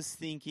 Then I was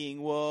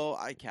thinking, well,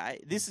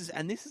 okay, this is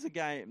a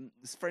game.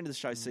 This friend of the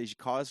show, CJ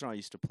Kaiser, and I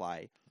used to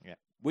play. Yeah.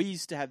 We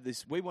used to have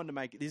this. We wanted to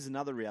make this is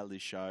another reality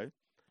show.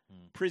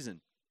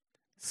 Prison.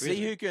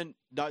 See who can.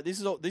 No, this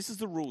is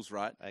the rules,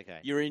 right? Okay.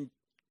 You're in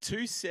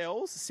 2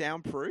 cells,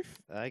 soundproof.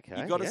 Okay.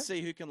 You've got to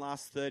see who can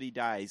last 30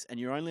 days,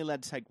 and you're only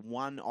allowed to take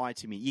 1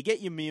 item in. You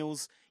get your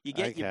meals, you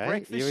get your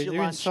breakfast, your you're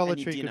lunch, in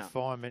solitary and your dinner.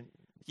 Confinement.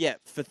 Yeah,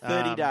 for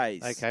 30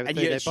 days. Okay, and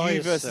it's you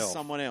versus yourself.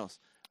 someone else.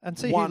 And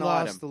see one who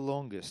lasts item. the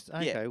longest.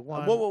 Okay, yeah.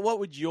 one. What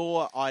would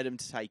your item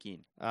to take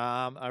in?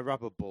 A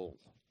rubber ball.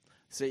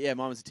 So, yeah,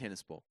 mine was a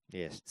tennis ball.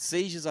 Yes.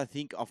 Seizures, I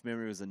think, off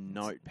memory, was a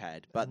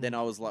notepad. But then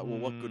I was like, well,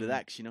 what good of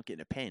that? Because you're not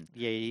getting a pen.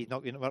 Yeah, you're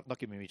not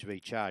giving me to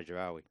be charger,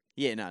 are we?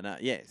 Yeah, no,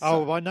 yeah.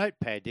 So. By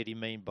notepad, did he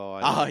mean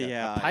by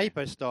a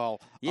paper style?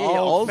 Yeah,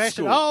 old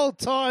school.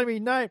 Old-timey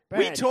notepad.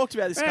 We talked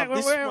about this stuff.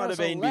 This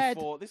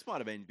might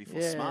have been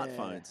before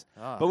smartphones.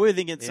 Oh. But we were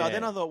thinking, so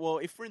then I thought, well,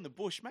 if we're in the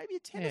bush, maybe a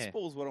tennis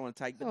ball is what I want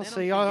to take. But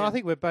then I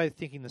think we're both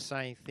thinking the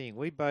same thing.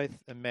 We both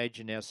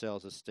imagine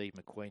ourselves as Steve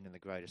McQueen in The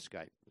Great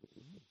Escape.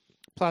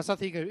 Plus, I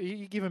think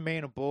you give a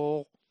man a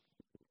ball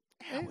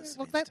hours.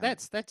 Look, of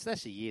entertainment.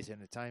 that's a year's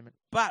entertainment.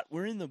 But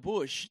we're in the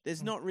bush.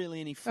 There's not really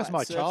any flat That's my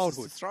surfaces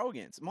childhood. to throw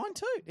against. Mine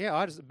too. Yeah,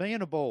 I just me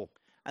and a ball.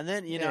 And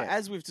then you know, Yeah.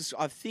 as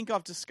I think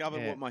I've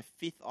discovered Yeah. what my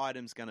 5th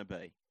item's going to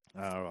be.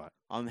 All right.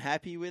 I'm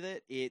happy with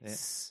it.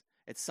 It's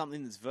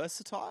something that's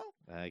versatile.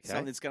 Okay.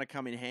 Something that's going to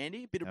come in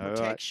handy. A bit of All right.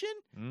 protection.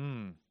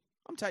 Mm.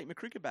 I'm taking my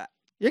cricket bat.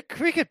 Your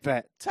cricket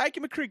bat.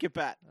 Taking my cricket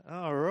bat.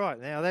 All right.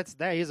 Now that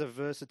is a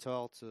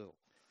versatile tool.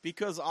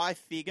 Because I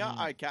figure,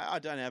 okay, I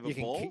don't have a You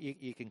ball. can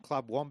you can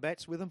club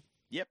wombats with them.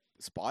 Yep,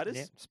 spiders.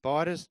 Yeah,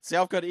 spiders. See,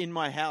 I've got in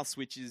my house,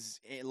 which is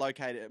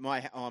located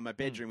my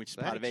bedroom, which is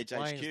That part of Edge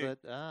explains HQ.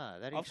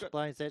 that I've got-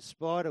 explains that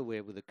spider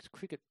web with a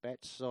cricket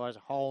bat size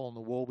hole on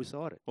the wall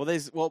beside it.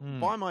 Well,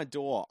 by my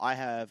door, I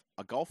have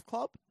a golf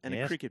club and a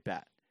Yes. cricket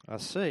bat. I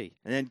see.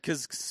 And then,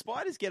 because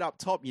spiders get up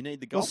top, you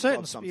need the Well, golf certain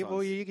club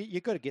sometimes. you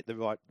got to get the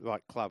right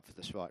club for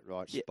the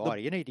right Yeah,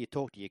 spider. You need to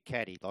talk to your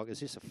caddy. Like, is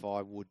this a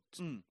 5-wood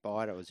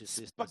spider? Or is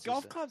this? But is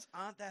golf this a- clubs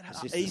aren't that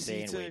is this easy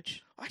a to.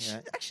 sandwich?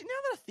 Actually, Yeah. actually, now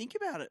that I think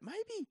about it,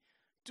 maybe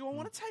do I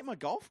want to take my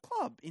golf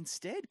club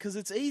instead? Because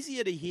it's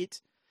easier to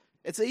hit.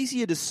 It's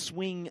easier to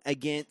swing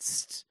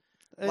against.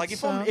 Like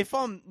It's, if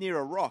I'm near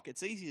a rock,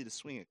 it's easier to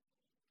swing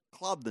a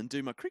club than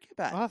do my cricket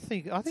bat. I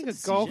think It's a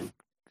a golf. decision.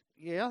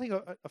 Yeah, I think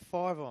a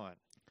 5-iron,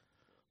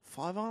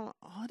 5-iron.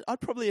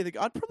 I'd probably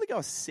go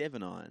a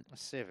 7-iron. a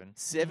 7.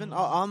 7.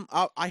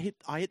 I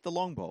hit the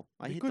long ball.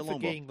 I Be hit good the for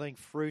long ball. getting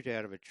fruit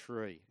out of a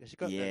tree. 'Cause you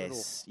got that little,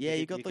 Yes. Yeah,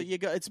 you got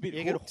it's a bit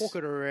you can hooked. hook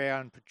it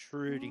around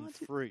protruding Oh, I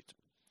did- fruit.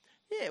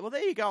 Yeah, well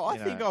there you go. I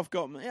You think know. I've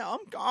got. Yeah,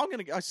 I'm going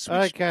to go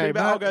switch. Okay,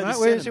 I'll go the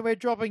we're, 7. so we're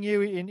dropping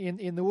you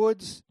in the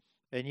woods,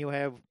 and you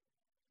have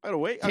I got a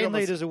week. I 10 got my-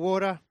 litres of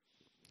water,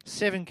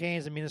 7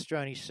 cans of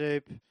minestrone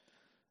soup,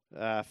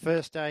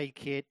 first aid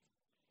kit,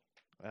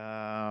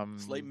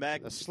 Sleeping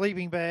bag. a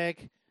sleeping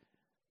bag,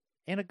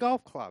 and a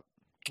golf club.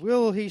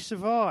 Will he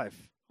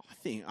survive?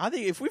 I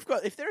think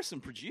if there are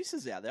some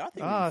producers out there, I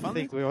think. I it'd be fun.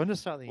 think we're onto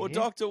something Well, here.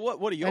 Doctor,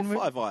 what are your And we-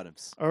 5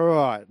 items? All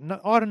right,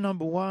 item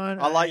number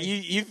 1. I like you.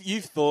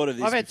 You've thought of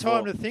this. I've had before.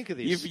 time to think of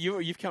this.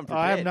 You've come I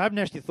prepared. haven't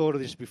actually thought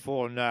of this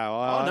before.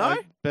 No. No?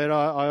 But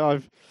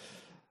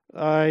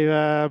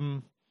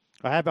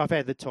I've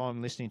had the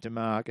time listening to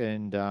Mark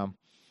and a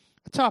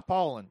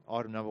tarpaulin.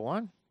 Item number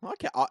 1,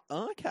 Okay.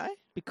 Okay.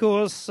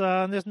 because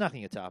there's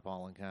nothing a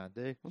tarpaulin can't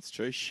do. That's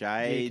true.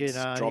 Shades,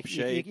 drop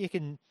sheet.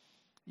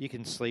 You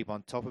can sleep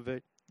on top of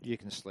it. You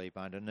can sleep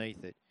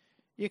underneath it.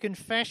 You can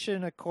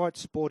fashion a quite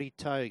sporty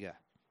toga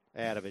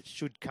out of it.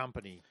 Should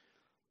company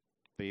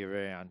be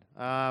around,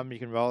 you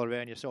can roll it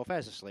around yourself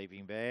as a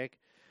sleeping bag.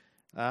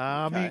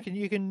 Okay.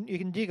 You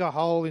can dig a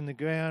hole in the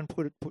ground.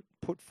 Put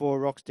 4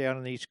 rocks down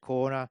in each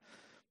corner.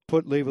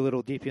 Leave a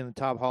little dip in the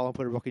tub hole and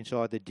put a rock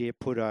inside the dip.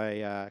 Put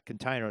a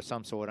container of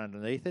some sort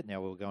underneath it.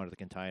 Now we'll go into the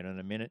container in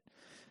a minute,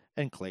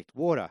 and collect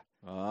water.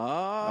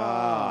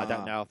 I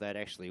don't know if that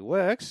actually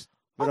works.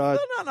 But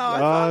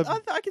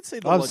I can see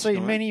the I've logic seen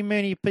on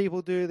many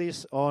people do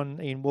this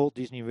in Walt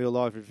Disney Real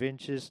Life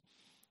Adventures,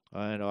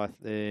 and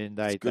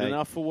It's good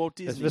enough for Walt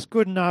Disney. It's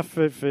good enough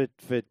for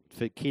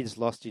kids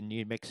lost in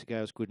New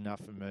Mexico. It's good enough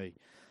for me.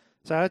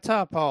 So a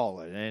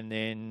tarpaulin, and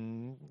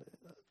then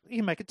you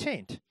can make a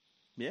tent.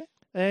 Yeah.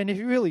 And if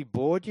you're really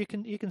bored, you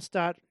can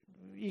start.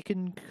 You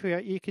can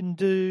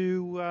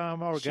do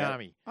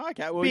origami.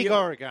 Okay. Well, Big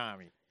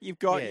origami. you've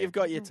got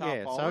your tarpaulin.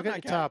 Yeah, so I've got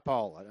okay. your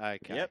tarpaulin.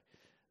 Okay. Yep.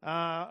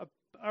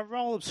 A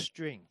roll of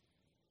string.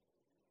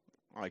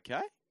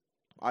 Okay.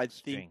 I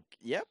String. think.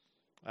 Yep.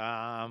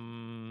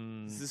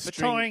 Is the For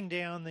string tying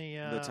down the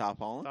the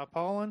tarpaulin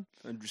tarpaulin,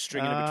 and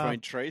stringing it between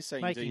trees so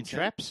you can do making your tent.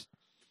 traps.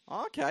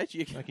 Okay.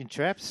 Making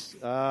traps.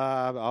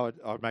 I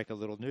would make a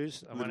little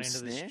noose on one Little end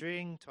of the snare.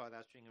 string, tie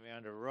that string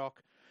around a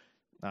rock,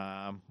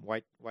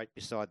 wait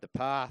beside the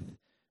path.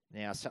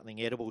 Now something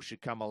edible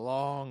should come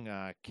along: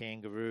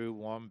 kangaroo,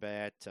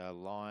 wombat,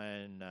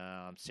 lion,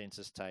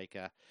 census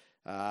taker,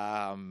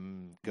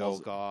 girl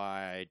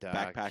guide,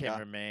 Backpacker.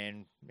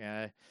 cameraman.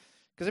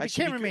 Because Hey, there's a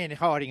should be cameraman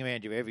hiding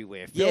around you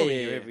everywhere, Yeah, filming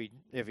yeah, you yeah.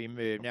 every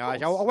move. Of Now I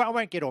course.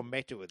 won't get all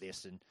meta with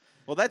this, and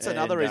Well, that's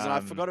another And, reason I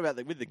forgot about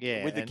with the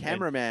and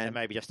cameraman.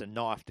 maybe just a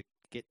knife to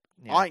get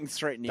I can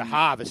threaten the him.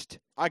 harvest.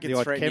 I can the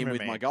odd threaten him with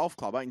cameraman. my golf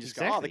club. I can just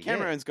go, oh, the Exactly, yeah.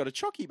 cameraman's got a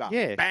chocky bar.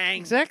 Yeah, Bang.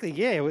 exactly.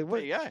 Yeah. There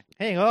you go.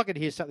 Hang on, I could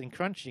hear something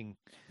crunching.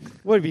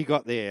 What have you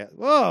got there?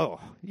 Whoa,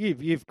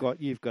 you've got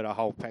a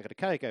whole packet of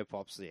Cocoa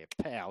Pops there.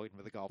 Pow, in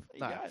with the golf.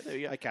 There you go. There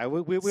you go. Okay,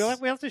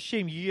 we'll have to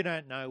assume you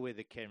don't know where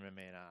the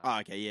cameramen are. Oh,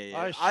 okay, yeah.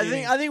 I I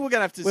assume- think we're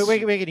gonna have to We're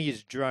going to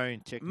use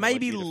drone technology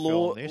maybe to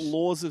film this.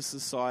 laws of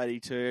society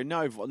too.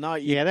 No.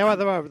 Yeah, there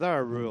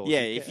are rules. Yeah,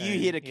 if you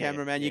hit a Yeah,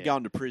 cameraman, you're yeah.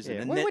 going to prison.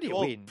 Yeah. And What do you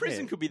win?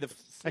 Prison Yeah. could be the.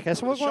 Okay,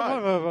 so what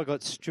have I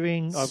got?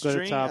 String. I've got a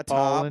String,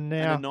 tarpaulin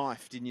now. and a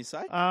knife. Didn't you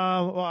say? That's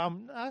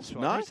right.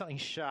 No? I need something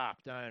sharp,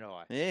 don't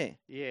I? Yeah.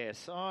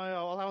 Yes,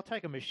 I'll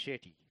take a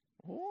machete.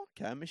 Oh,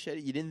 okay,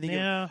 machete. You didn't think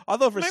Now, of. I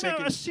thought for a maybe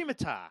second. a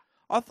scimitar.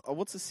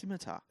 What's a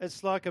scimitar?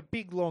 It's like a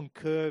big, long,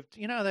 curved.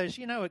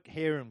 What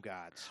harem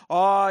guards.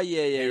 Oh,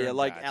 yeah. Harem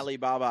Like guards.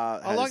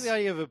 Alibaba. I like the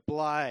idea of a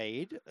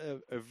blade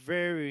of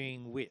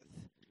varying width.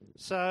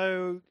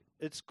 So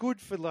it's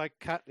good for like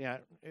cut.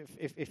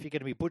 If you're going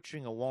to be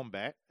butchering a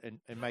wombat and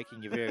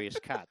making your various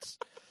cuts.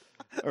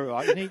 All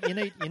right,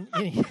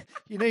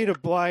 you need a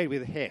blade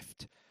with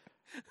heft,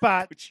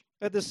 but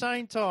at the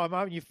same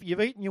time, you've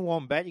eaten your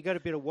wombat. You got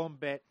a bit of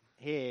wombat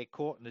hair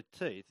caught in the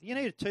tooth. You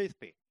need a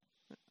toothpick.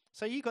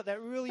 So you got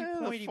that really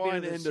pointy bit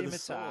of the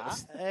scimitar,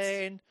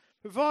 and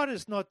provided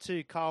it's not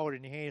too cold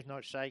and your hand's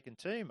not shaking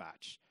too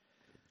much,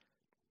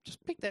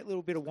 just pick that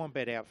little bit of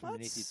wombat out from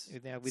beneath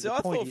you. Now with so the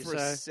I pointy, thought for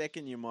a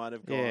second you might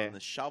have gone on the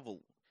shovel.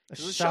 A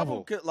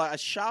shovel, like a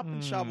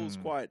sharpened shovel's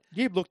quite.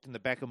 You've looked in the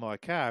back of my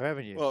car,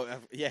 haven't you? Well,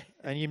 yeah.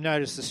 And you've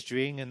noticed the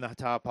string and the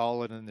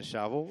tarpaulin and the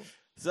shovel.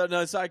 So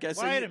no, so okay.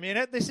 So wait a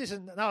minute, this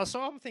isn't. No, so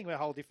I'm thinking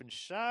about a whole different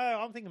show.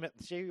 I'm thinking about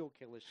the serial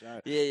killer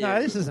show. Yeah.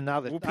 No, this is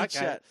another. We'll pitch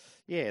that.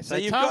 Yeah. So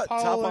you've got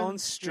tarpaulin,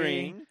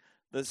 string,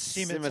 the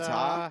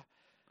scimitar.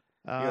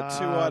 You've got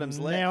 2 items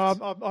left.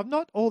 Now I'm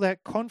not all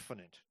that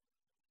confident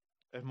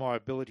of my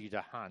ability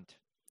to hunt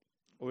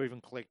or even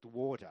collect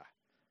water.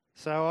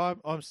 So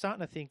I'm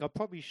starting to think I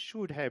probably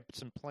should have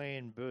some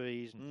plan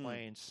Bs and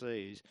plan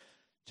Cs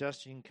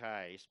just in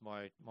case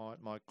my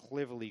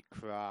cleverly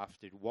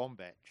crafted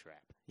wombat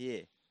trap.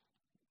 Yeah.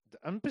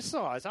 And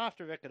besides,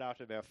 after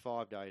about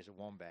 5 days of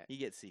wombat, you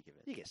get sick of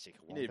it. You get sick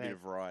of wombat. You need a bit of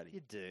variety.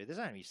 You do. There's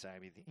only so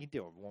many things. You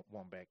do a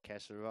wombat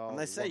casserole. And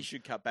they say you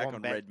should cut back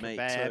on red meat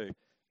too.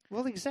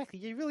 Well, exactly.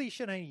 You really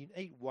should only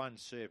eat 1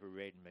 serve of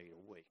red meat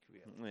a week,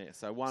 really. Yeah,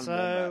 so one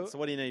wombat. So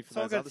what do you need for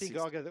those other 6?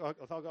 I've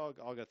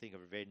got to think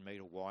of red meat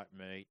or white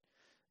meat,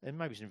 and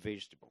maybe some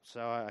vegetables. So,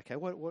 okay,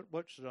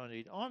 what should I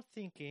need? I'm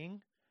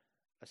thinking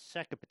a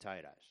sack of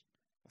potatoes.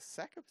 A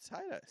sack of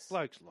potatoes?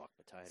 Blokes like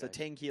potatoes. So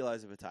 10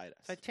 kilos of potatoes.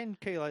 So 10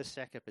 kilos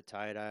sack of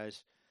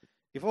potatoes.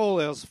 If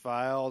all else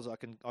fails, I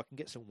can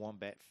get some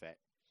wombat fat.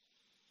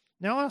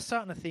 Now I'm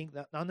starting to think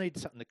that I need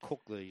something to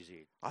cook these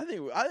in. I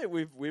think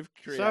we've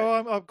created.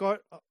 So I've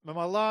got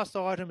my last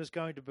item is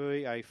going to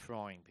be a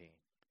frying pan,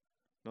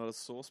 not a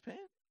saucepan.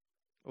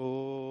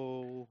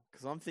 Oh,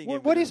 because I'm thinking.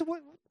 What is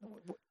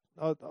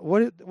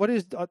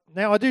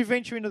now? I do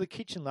venture into the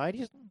kitchen,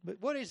 ladies, but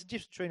what is the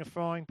difference between a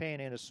frying pan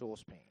and a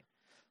saucepan?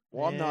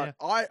 Well, I'm not.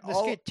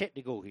 Let's get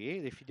technical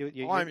here. If you do it,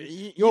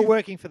 you're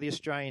working for the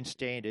Australian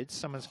standards.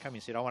 Someone's come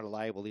and said, "I want to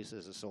label this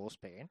as a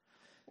saucepan."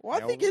 Well,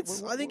 I think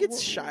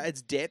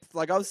it's depth.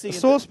 Like I was thinking,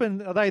 the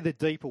saucepan, are they the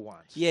deeper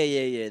ones?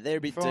 Yeah. They're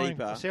a bit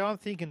deeper. See, I'm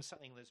thinking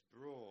something that's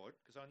broad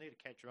because I need to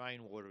catch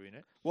rainwater in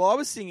it. Well, I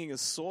was thinking a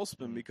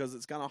saucepan because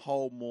it's going to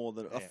hold more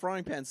than a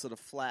frying pan's sort of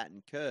flat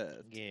and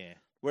curved. Yeah.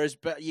 Whereas,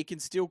 but you can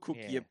still cook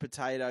your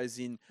potatoes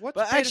in. What's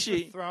but better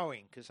actually, for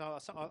throwing? Because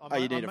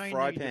you need a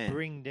fry pan. To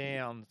bring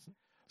down.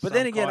 But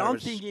then again, I'm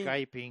thinking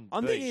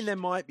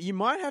you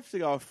might have to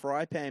go a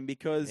fry pan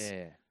because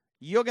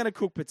you're going to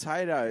cook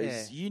potatoes.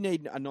 Yeah. You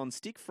need a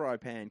non-stick fry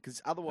pan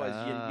because otherwise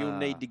you'll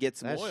need to get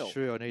some oil. That's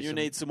true. You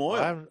need some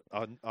oil.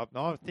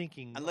 I'm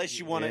thinking unless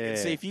you want to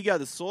see if you go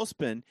the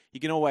saucepan, you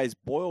can always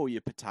boil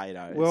your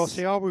potatoes. Well,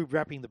 see, I'll be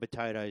wrapping the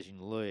potatoes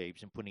in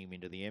leaves and putting them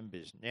into the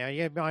embers. Now,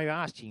 you may be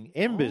asking,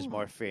 embers,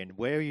 my friend,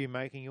 where are you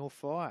making your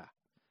fire?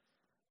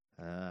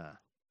 I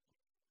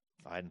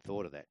hadn't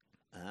thought of that.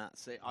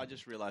 See, I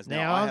just realised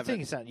now. I'm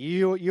thinking something.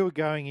 You're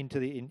going into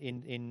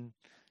the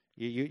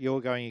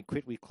You're going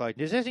equipped with clothing.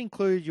 Does that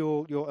include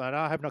your? And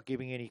I have not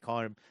giving any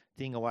kind of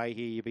thing away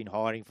here. You've been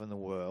hiding from the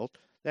world.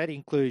 That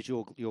includes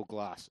your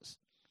glasses.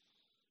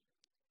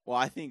 Well,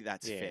 I think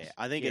that's fair.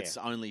 I think it's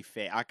only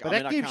fair. But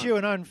that gives you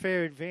an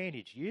unfair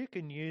advantage. You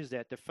can use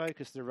that to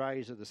focus the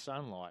rays of the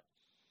sunlight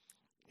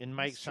and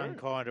make some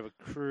kind of a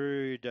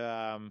crude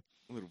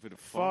little bit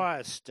of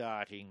fire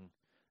starting.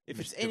 If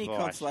it's any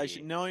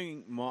consolation,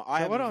 knowing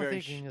I'm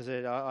thinking is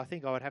that I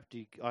think I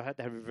had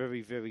to have a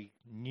very, very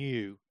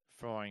new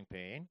frying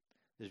pan.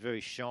 It's very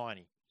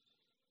shiny.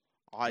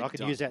 I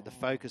can use that to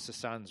focus the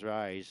sun's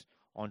rays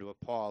onto a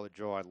pile of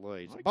dried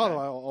leaves. Okay. By the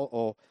way,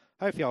 or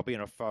hopefully I'll be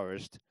in a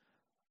forest.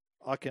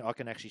 I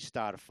can actually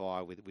start a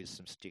fire with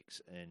some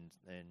sticks and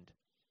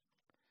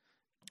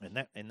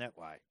that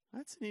way.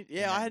 That's neat.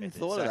 Yeah, I hadn't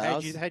thought of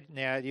that.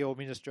 Now the old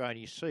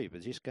minestrone soup.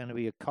 Is this going to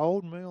be a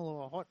cold meal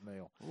or a hot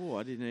meal? Oh,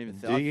 I didn't even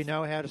think. Do you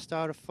know how to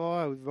start a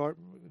fire?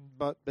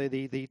 But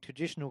the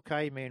traditional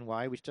caveman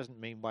way, which doesn't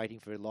mean waiting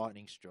for a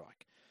lightning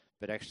strike,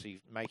 but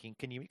actually making.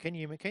 Can you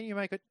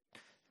make it?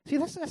 See,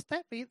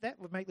 that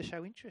would make the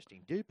show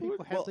interesting. Do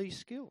people have these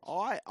skills?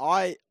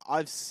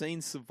 I've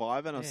seen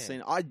Survivor, and I've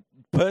seen. I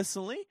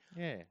personally,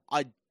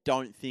 I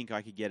don't think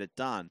I could get it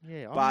done.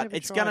 Yeah, but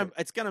it's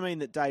gonna mean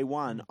that day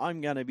one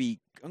I'm gonna be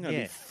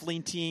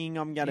flinting.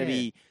 I'm gonna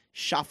be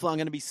shuffling. I'm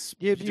gonna be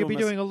you'll be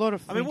doing a lot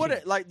of. Flinting. I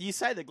mean, like you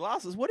say, the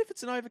glasses. What if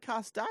it's an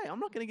overcast day? I'm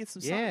not gonna get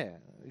some sun. Yeah,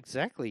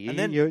 exactly. And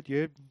then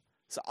you're.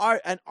 So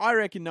I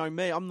reckon, knowing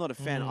me, I'm not a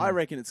fan. I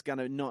reckon it's going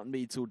to not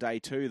be till day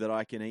 2 that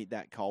I can eat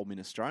that cold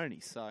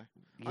minestrone. So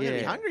I'm going to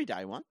be hungry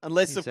day one.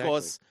 Unless, Exactly. of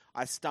course,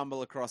 I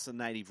stumble across a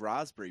native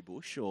raspberry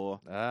bush or...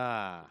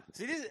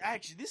 See,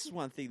 this is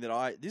one thing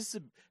that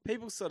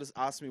people sort of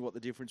ask me what the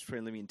difference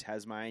between living in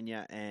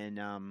Tasmania and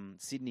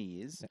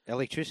Sydney is.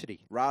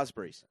 Electricity.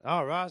 Raspberries.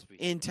 Oh,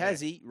 raspberries. In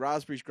Tassie,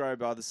 raspberries grow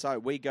by the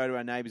soap. We go to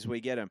our neighbours, we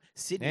get them.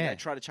 Sydney, they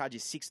try to charge you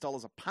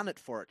 $6 a punnet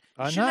for it.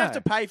 You shouldn't have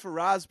to pay for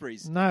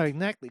raspberries. No,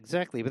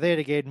 exactly. But then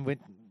again,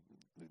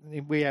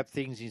 we have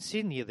things in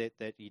Sydney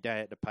that you don't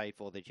have to pay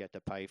for, that you have to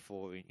pay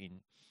for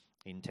in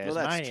Tasmania.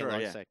 Well, that's true,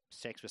 say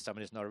sex with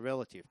someone who's not a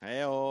relative.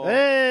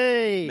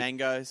 Hey!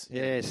 Mangoes.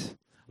 Yes.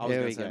 I was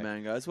going to say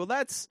mangoes. Well,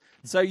 that's...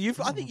 So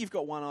I think you've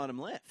got one item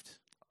left.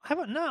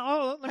 Haven't?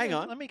 No. Hang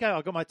on. Let me go.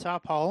 I've got my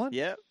tarpaulin.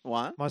 Yep,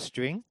 one. My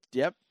string.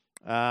 Yep.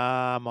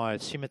 My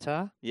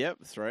scimitar. Yep,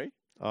 3.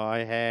 I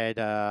had...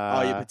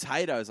 your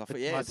potatoes. I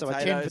thought, so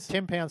potatoes. a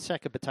 10-pound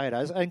sack of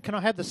potatoes. And can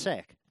I have the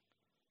sack?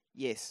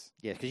 Yes.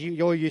 Yeah, because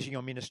you're using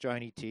your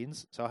minestrone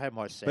tins, so I have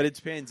my sack. But it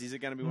depends. Is it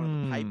going to be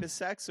one of the paper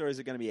sacks or is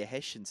it going to be a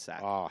Hessian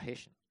sack? Oh,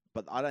 Hessian.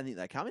 But I don't think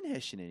they come in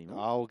Hessian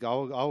anymore.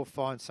 I'll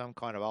find some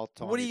kind of old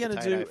time. What are you going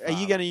to do? Are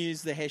you going to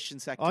use the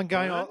Hessian sack? I'm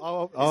going. Is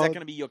that going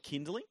to be your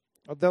kindling?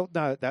 No,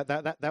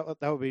 that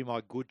would be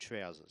my good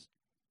trousers.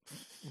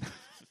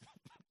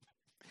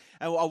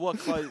 And what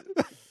clothes?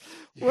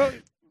 Well,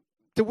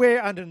 to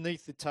wear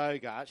underneath the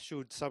toga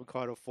should some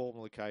kind of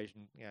formal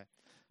occasion. Yeah.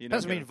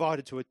 Doesn't be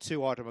invited to a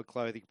 2-item of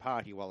clothing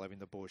party while I'm in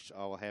the bush.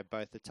 I will have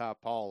both the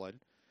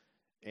tarpaulin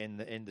and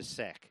the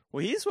sack.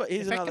 Well, here's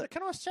another.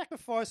 Can I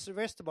sacrifice the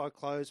rest of my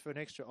clothes for an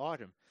extra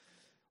item?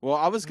 Well,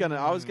 I was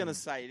gonna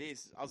say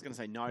this. I was gonna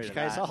say no to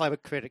that. I'll have a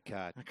credit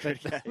card.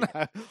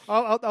 No,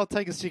 I'll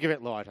take a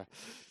cigarette lighter.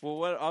 Well,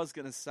 what I was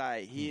gonna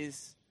say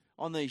is,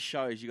 on these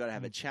shows, you got to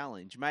have a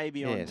challenge.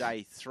 Maybe on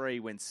day 3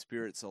 when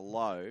spirits are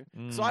low.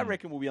 So I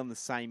reckon we'll be on the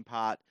same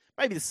part.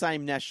 Maybe the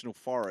same national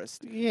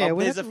forest. Yeah,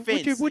 there's a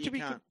fence. Would you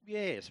be?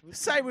 Yes.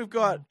 Say we've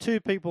got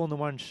 2 people on the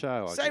one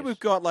show. I guess. We've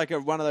got like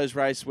one of those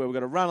races where we've got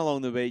to run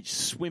along the beach,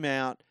 swim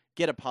out,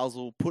 get a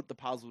puzzle, put the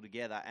puzzle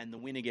together, and the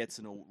winner gets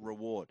a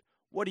reward.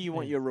 What do you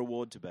want your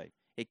reward to be?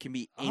 It can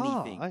be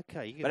anything. Oh,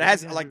 okay. But it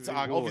has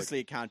obviously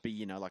it can't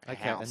be like a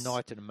house. A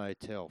night in a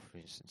motel, for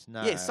instance.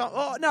 No.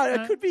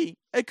 Yeah. It could be.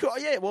 It could.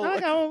 Yeah.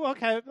 Well.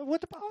 Okay.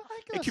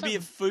 It could be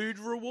a food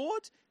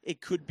reward.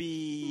 It could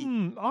be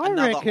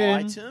another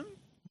item.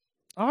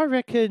 I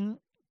reckon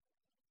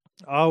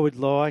I would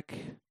like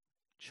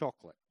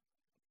chocolate.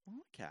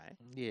 Okay.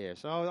 Yeah,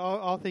 so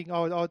I think I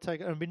would take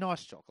it. It'd be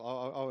nice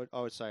chocolate. I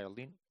would say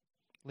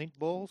lint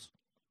balls.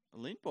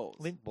 Lint balls.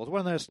 Lint balls. One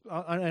of those.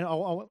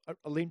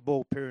 A lint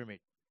ball pyramid.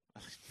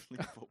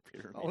 Lint ball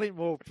pyramid. A lint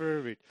ball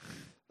pyramid.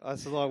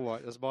 That's what I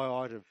want. That's my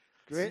item.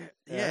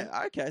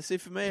 Yeah. Okay. So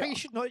for me,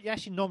 you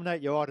actually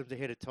nominate your items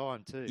ahead of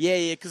time too.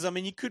 Yeah. Because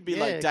you could be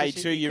like day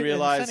 2. You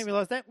realise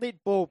that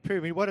lint ball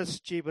pyramid. What a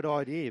stupid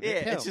idea. But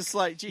it's just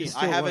like, geez,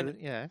 I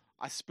haven't.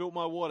 I spilt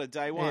my water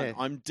day 1. Yeah.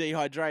 I'm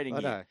dehydrating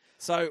here.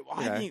 So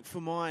I think for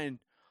mine,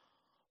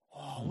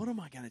 what am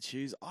I going to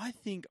choose? I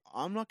think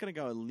I'm not going to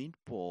go a lint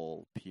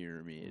ball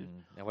pyramid.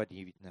 Now what do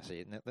you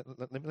see?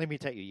 Let me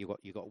take you.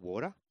 You got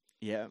water.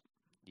 Yeah.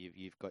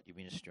 You've got your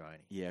minestrone.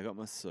 Yeah, I got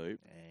my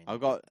soup.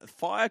 I've got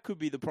fire. Could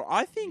be the problem.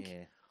 I think. Yeah.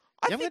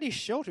 You haven't got your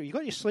shelter. You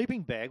got your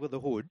sleeping bag with the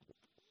hood.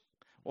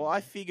 Well,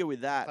 I figure with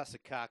that. Plus the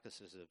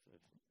carcasses of.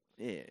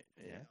 Yeah.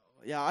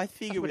 I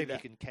figure with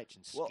that. You can catch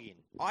and skin.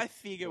 Well, I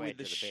figure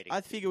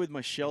with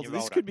my shelter.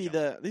 This could be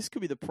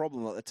the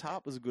problem. Like the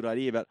tarp was a good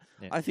idea, but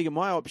I figure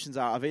my options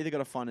are: I've either got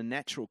to find a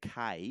natural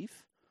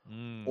cave.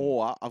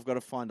 Or I've got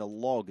to find a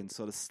log and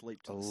sort of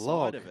sleep to the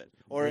side of it,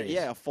 or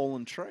a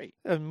fallen tree.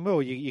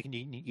 Well, you can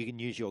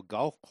use your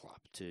golf club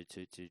to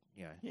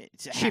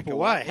chip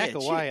away, hack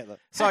away at the.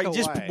 So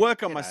just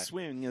work on my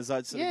swing as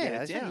I sort of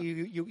get it down.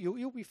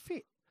 You'll be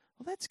fit.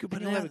 Well, that's good,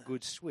 but you'll have a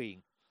good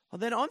swing. Well,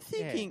 then I'm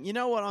thinking. You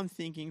know what I'm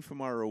thinking for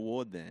my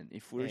reward? Then,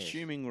 if we're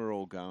assuming we're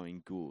all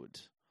going good,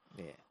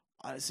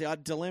 our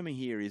dilemma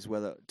here is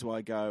whether do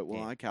I go?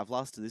 Well, okay, I've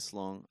lasted this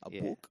long.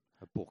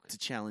 A book to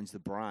challenge the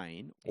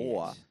brain,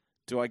 or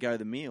do I go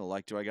the meal?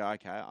 Like, do I go,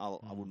 okay, I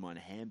wouldn't mind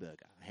a hamburger.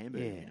 A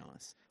hamburger would be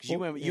nice.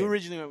 Because you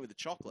originally went with the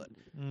chocolate.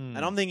 And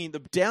I'm thinking the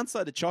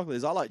downside to chocolate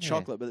is I like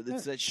chocolate, but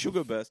it's that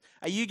sugar burst.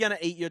 Are you going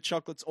to eat your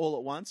chocolates all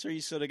at once, or are you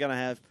sort of going to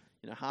have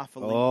half a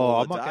link all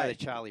I a might day? go to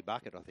Charlie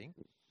Bucket, I think.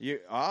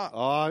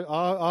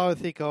 I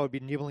think I would be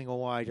nibbling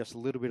away just a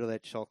little bit of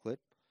that chocolate.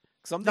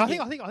 I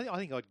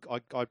think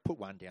I'd put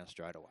one down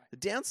straight away. The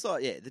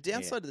downside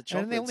of the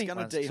chocolate is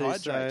going to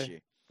dehydrate you.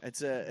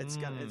 It's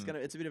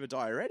a bit of a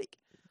diuretic.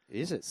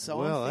 Is it?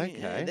 So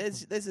okay.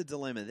 There's a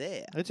dilemma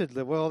there.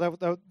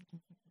 That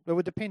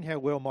would depend how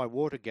well my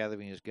water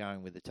gathering is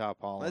going with the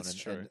tarpaulin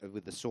and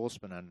with the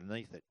saucepan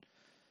underneath it.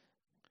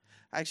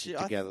 Actually,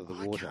 to gather the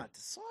water. I can't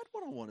decide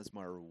what I want as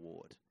my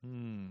reward.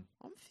 I'm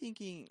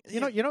thinking. See,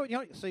 I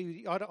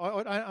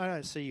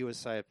don't see you as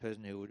say a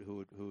person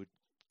who would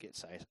get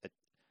say a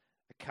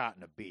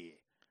carton of beer.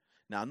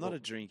 No, I'm not a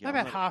drinker. How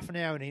about half an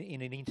hour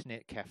in an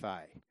internet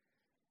cafe?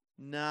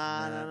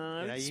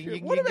 No.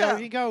 You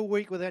can go a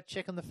week without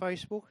checking the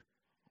Facebook.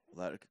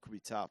 Well, that could be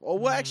tough.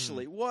 Or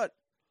actually, what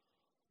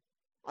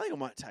I think I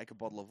might take a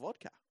bottle of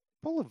vodka.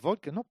 Bottle of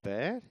vodka, not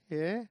bad.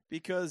 Yeah.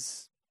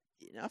 Because,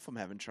 if I'm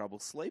having trouble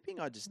sleeping,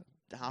 I just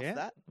half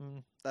that.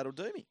 That'll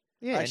do me.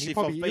 Yeah, actually,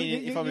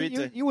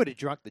 you would have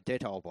drunk the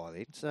Dettol by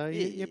then, so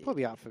you're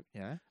probably up for,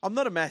 I'm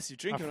not a massive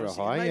drinker. Up for a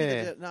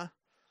high,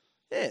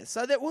 Yeah,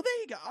 so there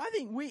you go. I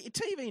think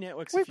TV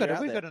networks. We've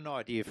got an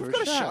idea for we've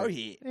got a show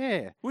here.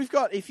 Yeah, we've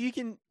got. If you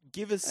can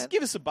give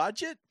us a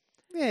budget.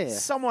 Yeah,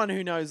 someone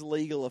who knows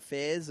legal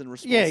affairs and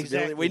responsibility. Yeah,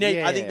 exactly. We need.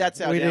 Yeah. I think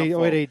that's our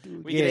downfall. We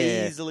could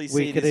easily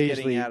see this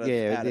getting out of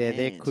hand.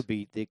 There could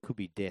be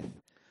death.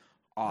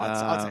 Oh,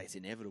 I'd say it's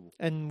inevitable.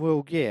 And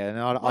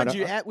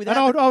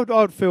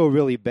I'd feel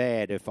really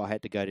bad if I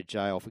had to go to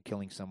jail for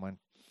killing someone.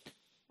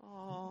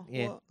 Oh,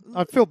 yeah, well,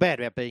 I'd feel bad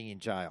about being in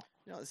jail.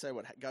 You know, they say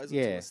what goes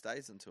into a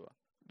stays into a.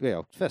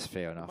 Yeah, that's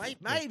fair enough.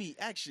 Maybe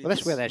actually. Well,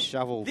 that's where that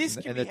shovel this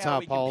and can the be how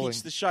tarpaulin. We can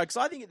pitch the show, because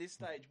I think at this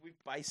stage we've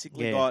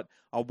basically got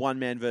a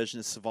one-man version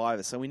of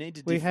Survivor, so we need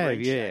to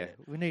differentiate.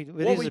 We need.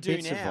 What we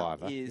do now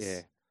Survivor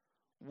is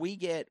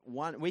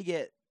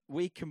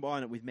we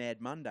combine it with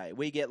Mad Monday.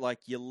 We get like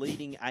your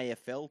leading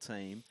AFL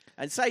team,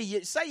 and say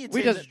your team.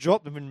 We just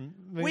drop them in.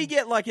 We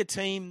get like a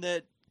team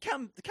that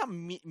come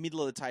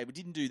middle of the table,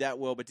 didn't do that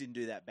well, but didn't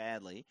do that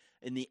badly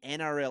in the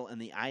NRL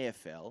and the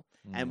AFL,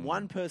 and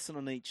one person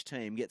on each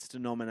team gets to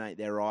nominate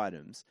their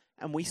items,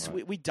 and we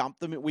dump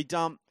them. We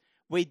dump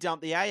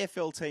the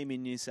AFL team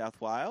in New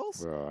South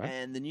Wales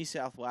and the New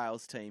South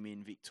Wales team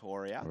in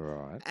Victoria,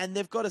 and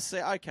they've got to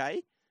say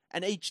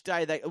and each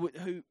day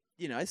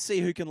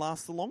see who can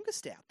last the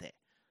longest out there.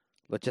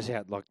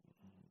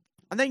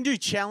 And they can do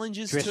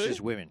challenges dressed too. As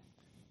women.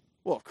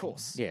 Well, of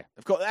course. Yeah.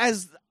 Of course.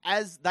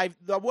 As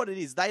what it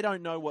is, they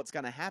don't know what's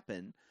going to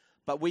happen,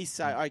 but we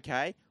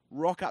say,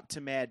 rock up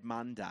to Mad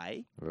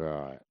Monday.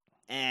 Right.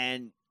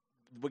 And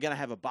we're going to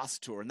have a bus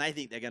tour, and they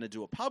think they're going to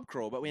do a pub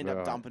crawl, but we end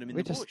up dumping them in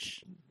the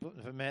bush.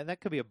 Man,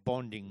 that could be a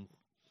bonding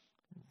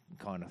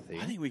kind of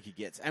thing. I think we could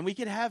and we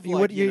could have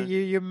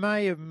you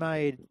may have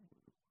made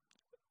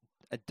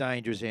a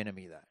dangerous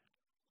enemy, though.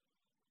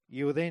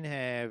 You will then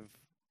have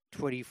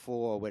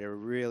 24 whatever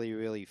really,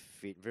 really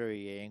fit,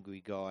 very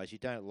angry guys. You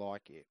don't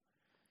like it.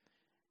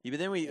 Yeah, but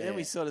then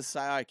we sort of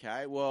say,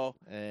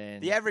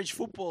 the average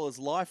footballer's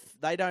life,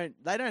 they don't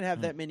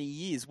have that many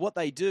years. What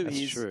they do That's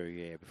is true,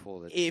 yeah.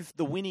 Before that, if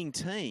the winning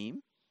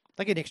team,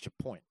 they get an extra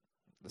point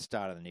at the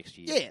start of the next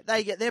year.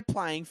 Yeah, they're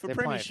playing for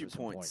premiership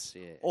points.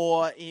 Yeah.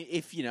 Or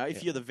if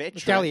you're the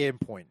veteran,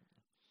 Dalian point.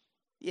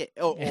 Yeah,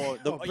 or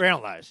the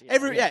Brownlows.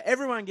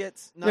 Everyone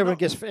gets everyone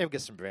gets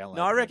some Brownlows.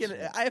 No, I reckon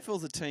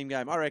AFL's a team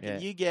game. I reckon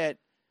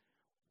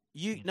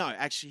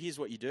here's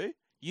what you do.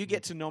 You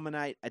get to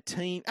nominate a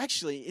team.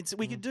 Actually,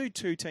 we could do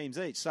two teams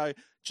each. So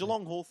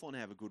Geelong Hawthorn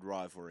have a good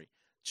rivalry.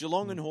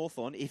 Geelong and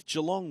Hawthorn. If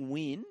Geelong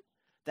win,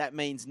 that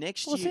means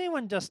next year. What's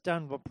anyone just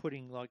done by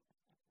putting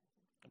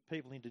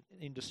people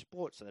into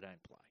sports they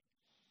don't play?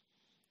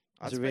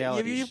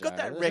 You've got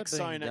that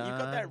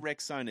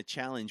Rexona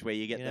challenge where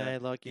you get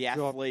the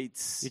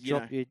athletes.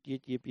 You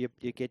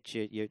get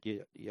your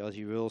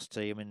Aussie rules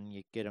team and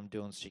you get them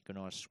doing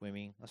synchronised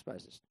swimming. I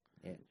suppose it's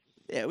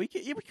Yeah, we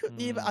could.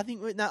 Yeah, but I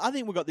think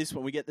we got this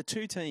one. We get the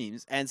two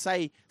teams, and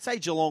say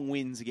Geelong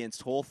wins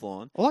against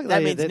Hawthorn.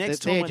 That means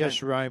next time they're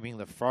just roaming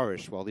the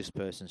forest while this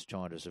person's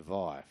trying to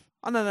survive.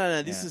 Oh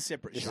no! This is a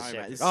separate show,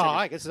 mate. This is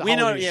I guess it's a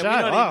whole new show.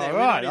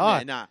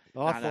 I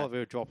thought we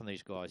were dropping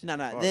these guys. No.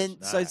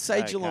 Then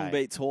say Geelong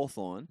beats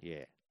Hawthorn.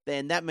 Yeah.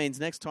 Then that means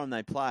next time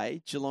they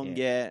play, Geelong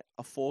get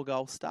a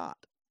 4-goal start.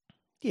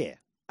 Yeah.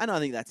 And I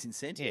think that's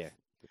incentive. Yeah.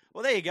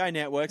 Well, there you go,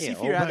 networks.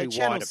 If you're out at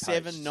Channel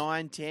 7,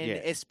 9,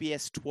 10,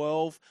 SBS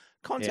 12,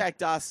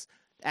 contact us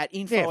at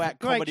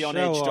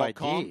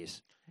info@comedyonedge.com.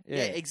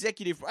 Yeah,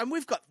 executive. And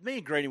me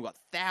and Green have got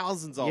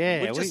thousands of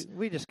them.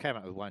 We just came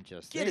up with one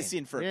just Get us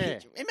in for a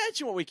pitch.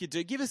 Imagine what we could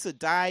do. Give us a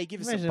day,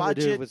 give us a budget.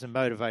 budget. With some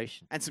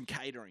motivation. And some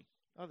catering.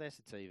 Oh, that's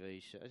a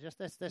TV show.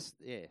 That's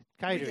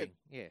catering.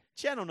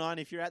 Channel 9,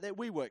 if you're out there,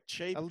 we work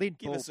cheap.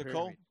 Give us a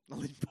call. A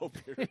lint ball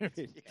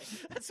pyramid.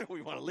 That's what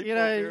we want, a lint ball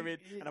pyramid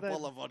and a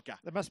bottle of vodka.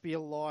 They must be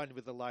aligned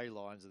with the ley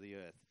lines of the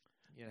earth.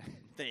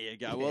 There you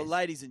go. Well,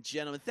 ladies and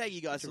gentlemen, thank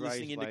you guys for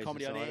listening into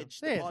Comedy on Edge,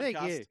 the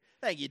podcast.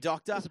 Thank you,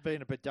 Doctor. This has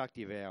been a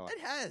productive hour. It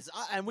has,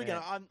 and we're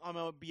gonna. I'm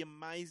gonna be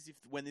amazed if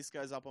when this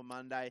goes up on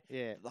Monday,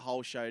 the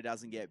whole show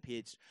doesn't get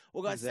pitched.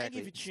 Well, guys, thank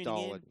you for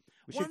tuning in.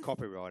 We should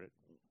copyright it.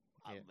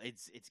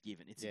 It's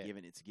given. It's a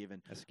given. It's a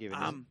given. That's a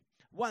given.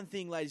 One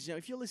thing, ladies,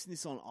 if you're listening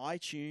to this on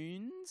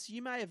iTunes,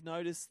 you may have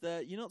noticed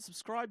that you're not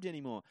subscribed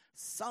anymore.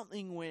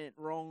 Something went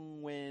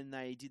wrong when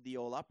they did the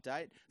all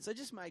update. So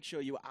just make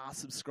sure you are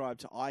subscribed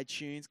to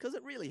iTunes because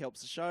it really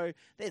helps the show.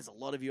 There's a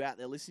lot of you out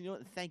there listening to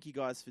it. And thank you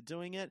guys for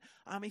doing it.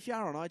 If you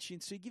are on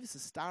iTunes too, give us a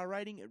star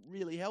rating. It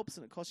really helps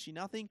and it costs you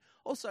nothing.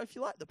 Also, if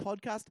you like the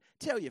podcast,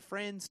 tell your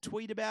friends,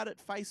 tweet about it,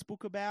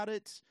 Facebook about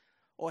it,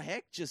 or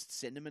heck, just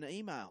send them an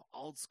email.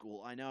 Old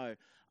school, I know.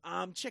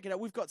 Check it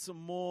out. We've got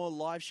some more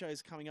live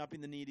shows coming up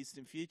in the near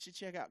distant future.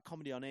 Check out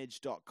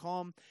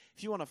comedyonedge.com.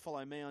 If you want to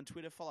follow me on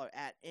Twitter, follow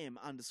at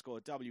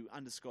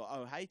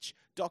M_W_OH.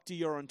 Doctor,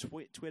 you're on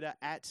Twitter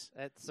at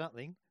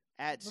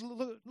at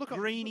look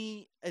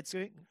Greeny. It's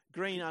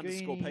Green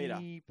underscore Peter.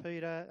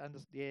 I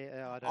don't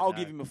know. I'll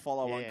give him a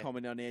follow on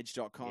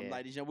commentonedge.com,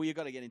 ladies. Well, you've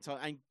got to get in touch.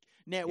 And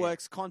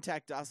networks,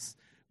 contact us.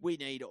 We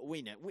need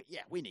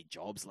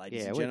jobs,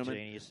 ladies and gentlemen. We're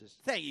geniuses.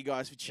 Thank you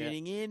guys for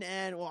tuning in.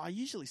 And I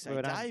usually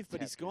say Dave,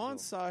 but he's gone.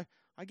 So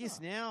I guess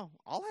now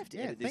I'll have to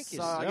edit this. Thank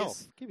yourself. So I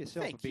guess, give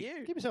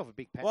yourself a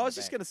big pat. Well, I was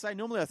just going to say,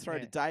 normally I throw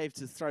to Dave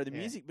to throw the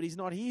music, but he's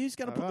not here. Who's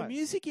going to put the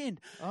music in?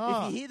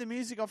 If you hear the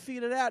music, I've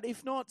figured it out.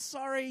 If not,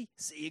 sorry.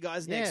 See you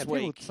guys next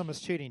week. Someone's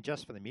tuning in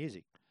just for the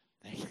music.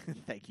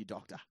 Thank you,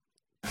 Doctor.